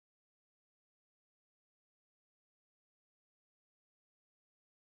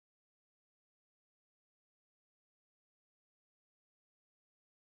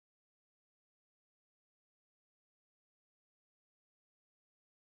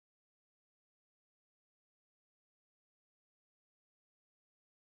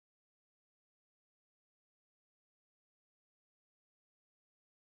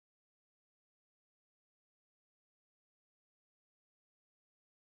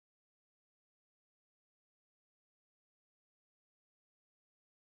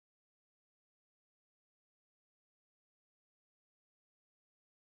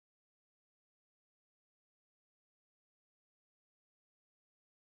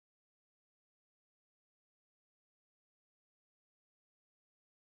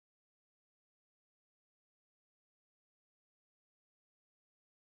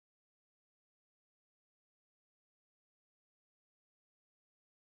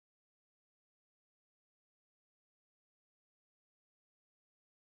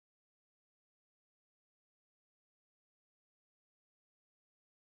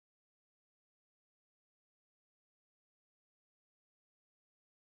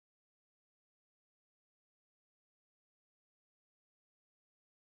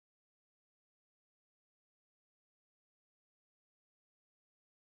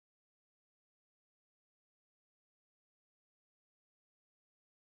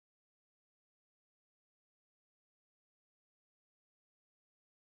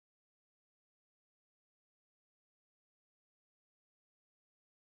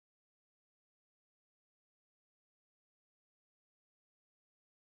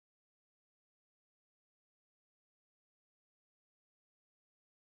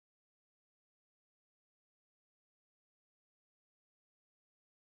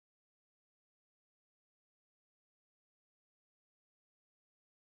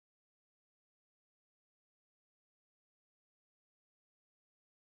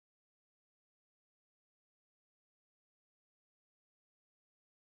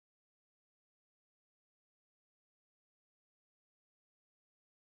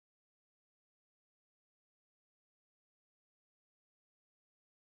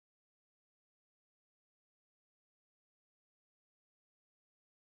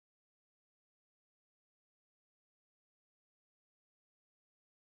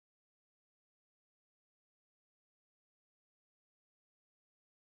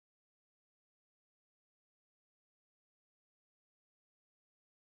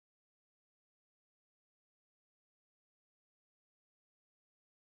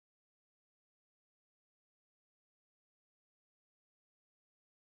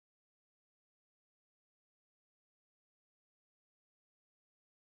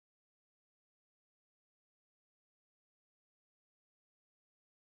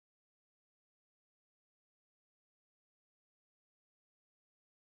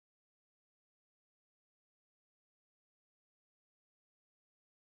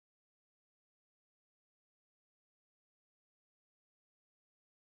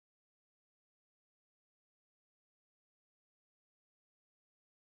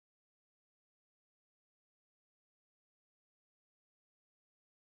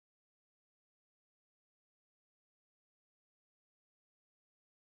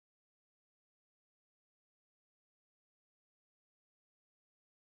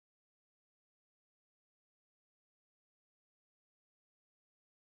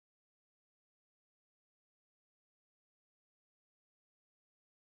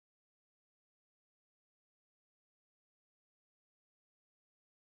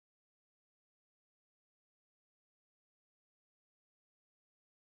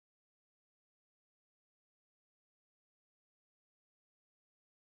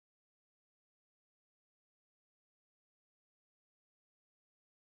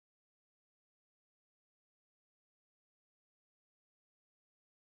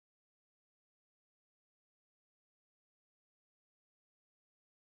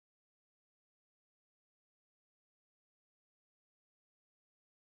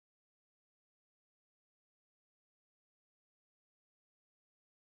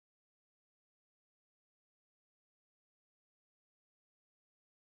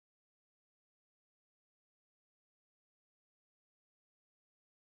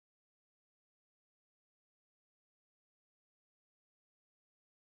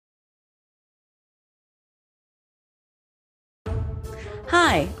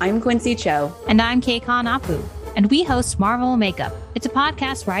 Hi, I'm Quincy Cho. And I'm Keikon Apu. And we host Marvel Makeup. It's a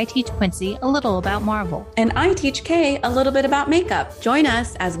podcast where I teach Quincy a little about Marvel. And I teach Kay a little bit about makeup. Join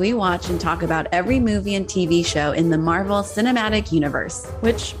us as we watch and talk about every movie and TV show in the Marvel Cinematic Universe,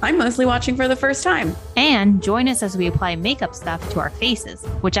 which I'm mostly watching for the first time. And join us as we apply makeup stuff to our faces,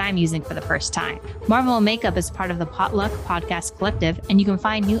 which I'm using for the first time. Marvel Makeup is part of the Potluck Podcast Collective, and you can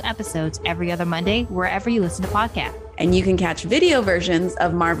find new episodes every other Monday wherever you listen to podcasts. And you can catch video versions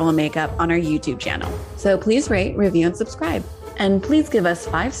of Marvel and Makeup on our YouTube channel. So please rate, review, and subscribe. And please give us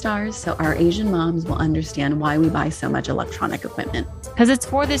 5 stars so our Asian moms will understand why we buy so much electronic equipment. Because it's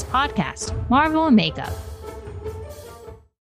for this podcast, Marvel and Makeup.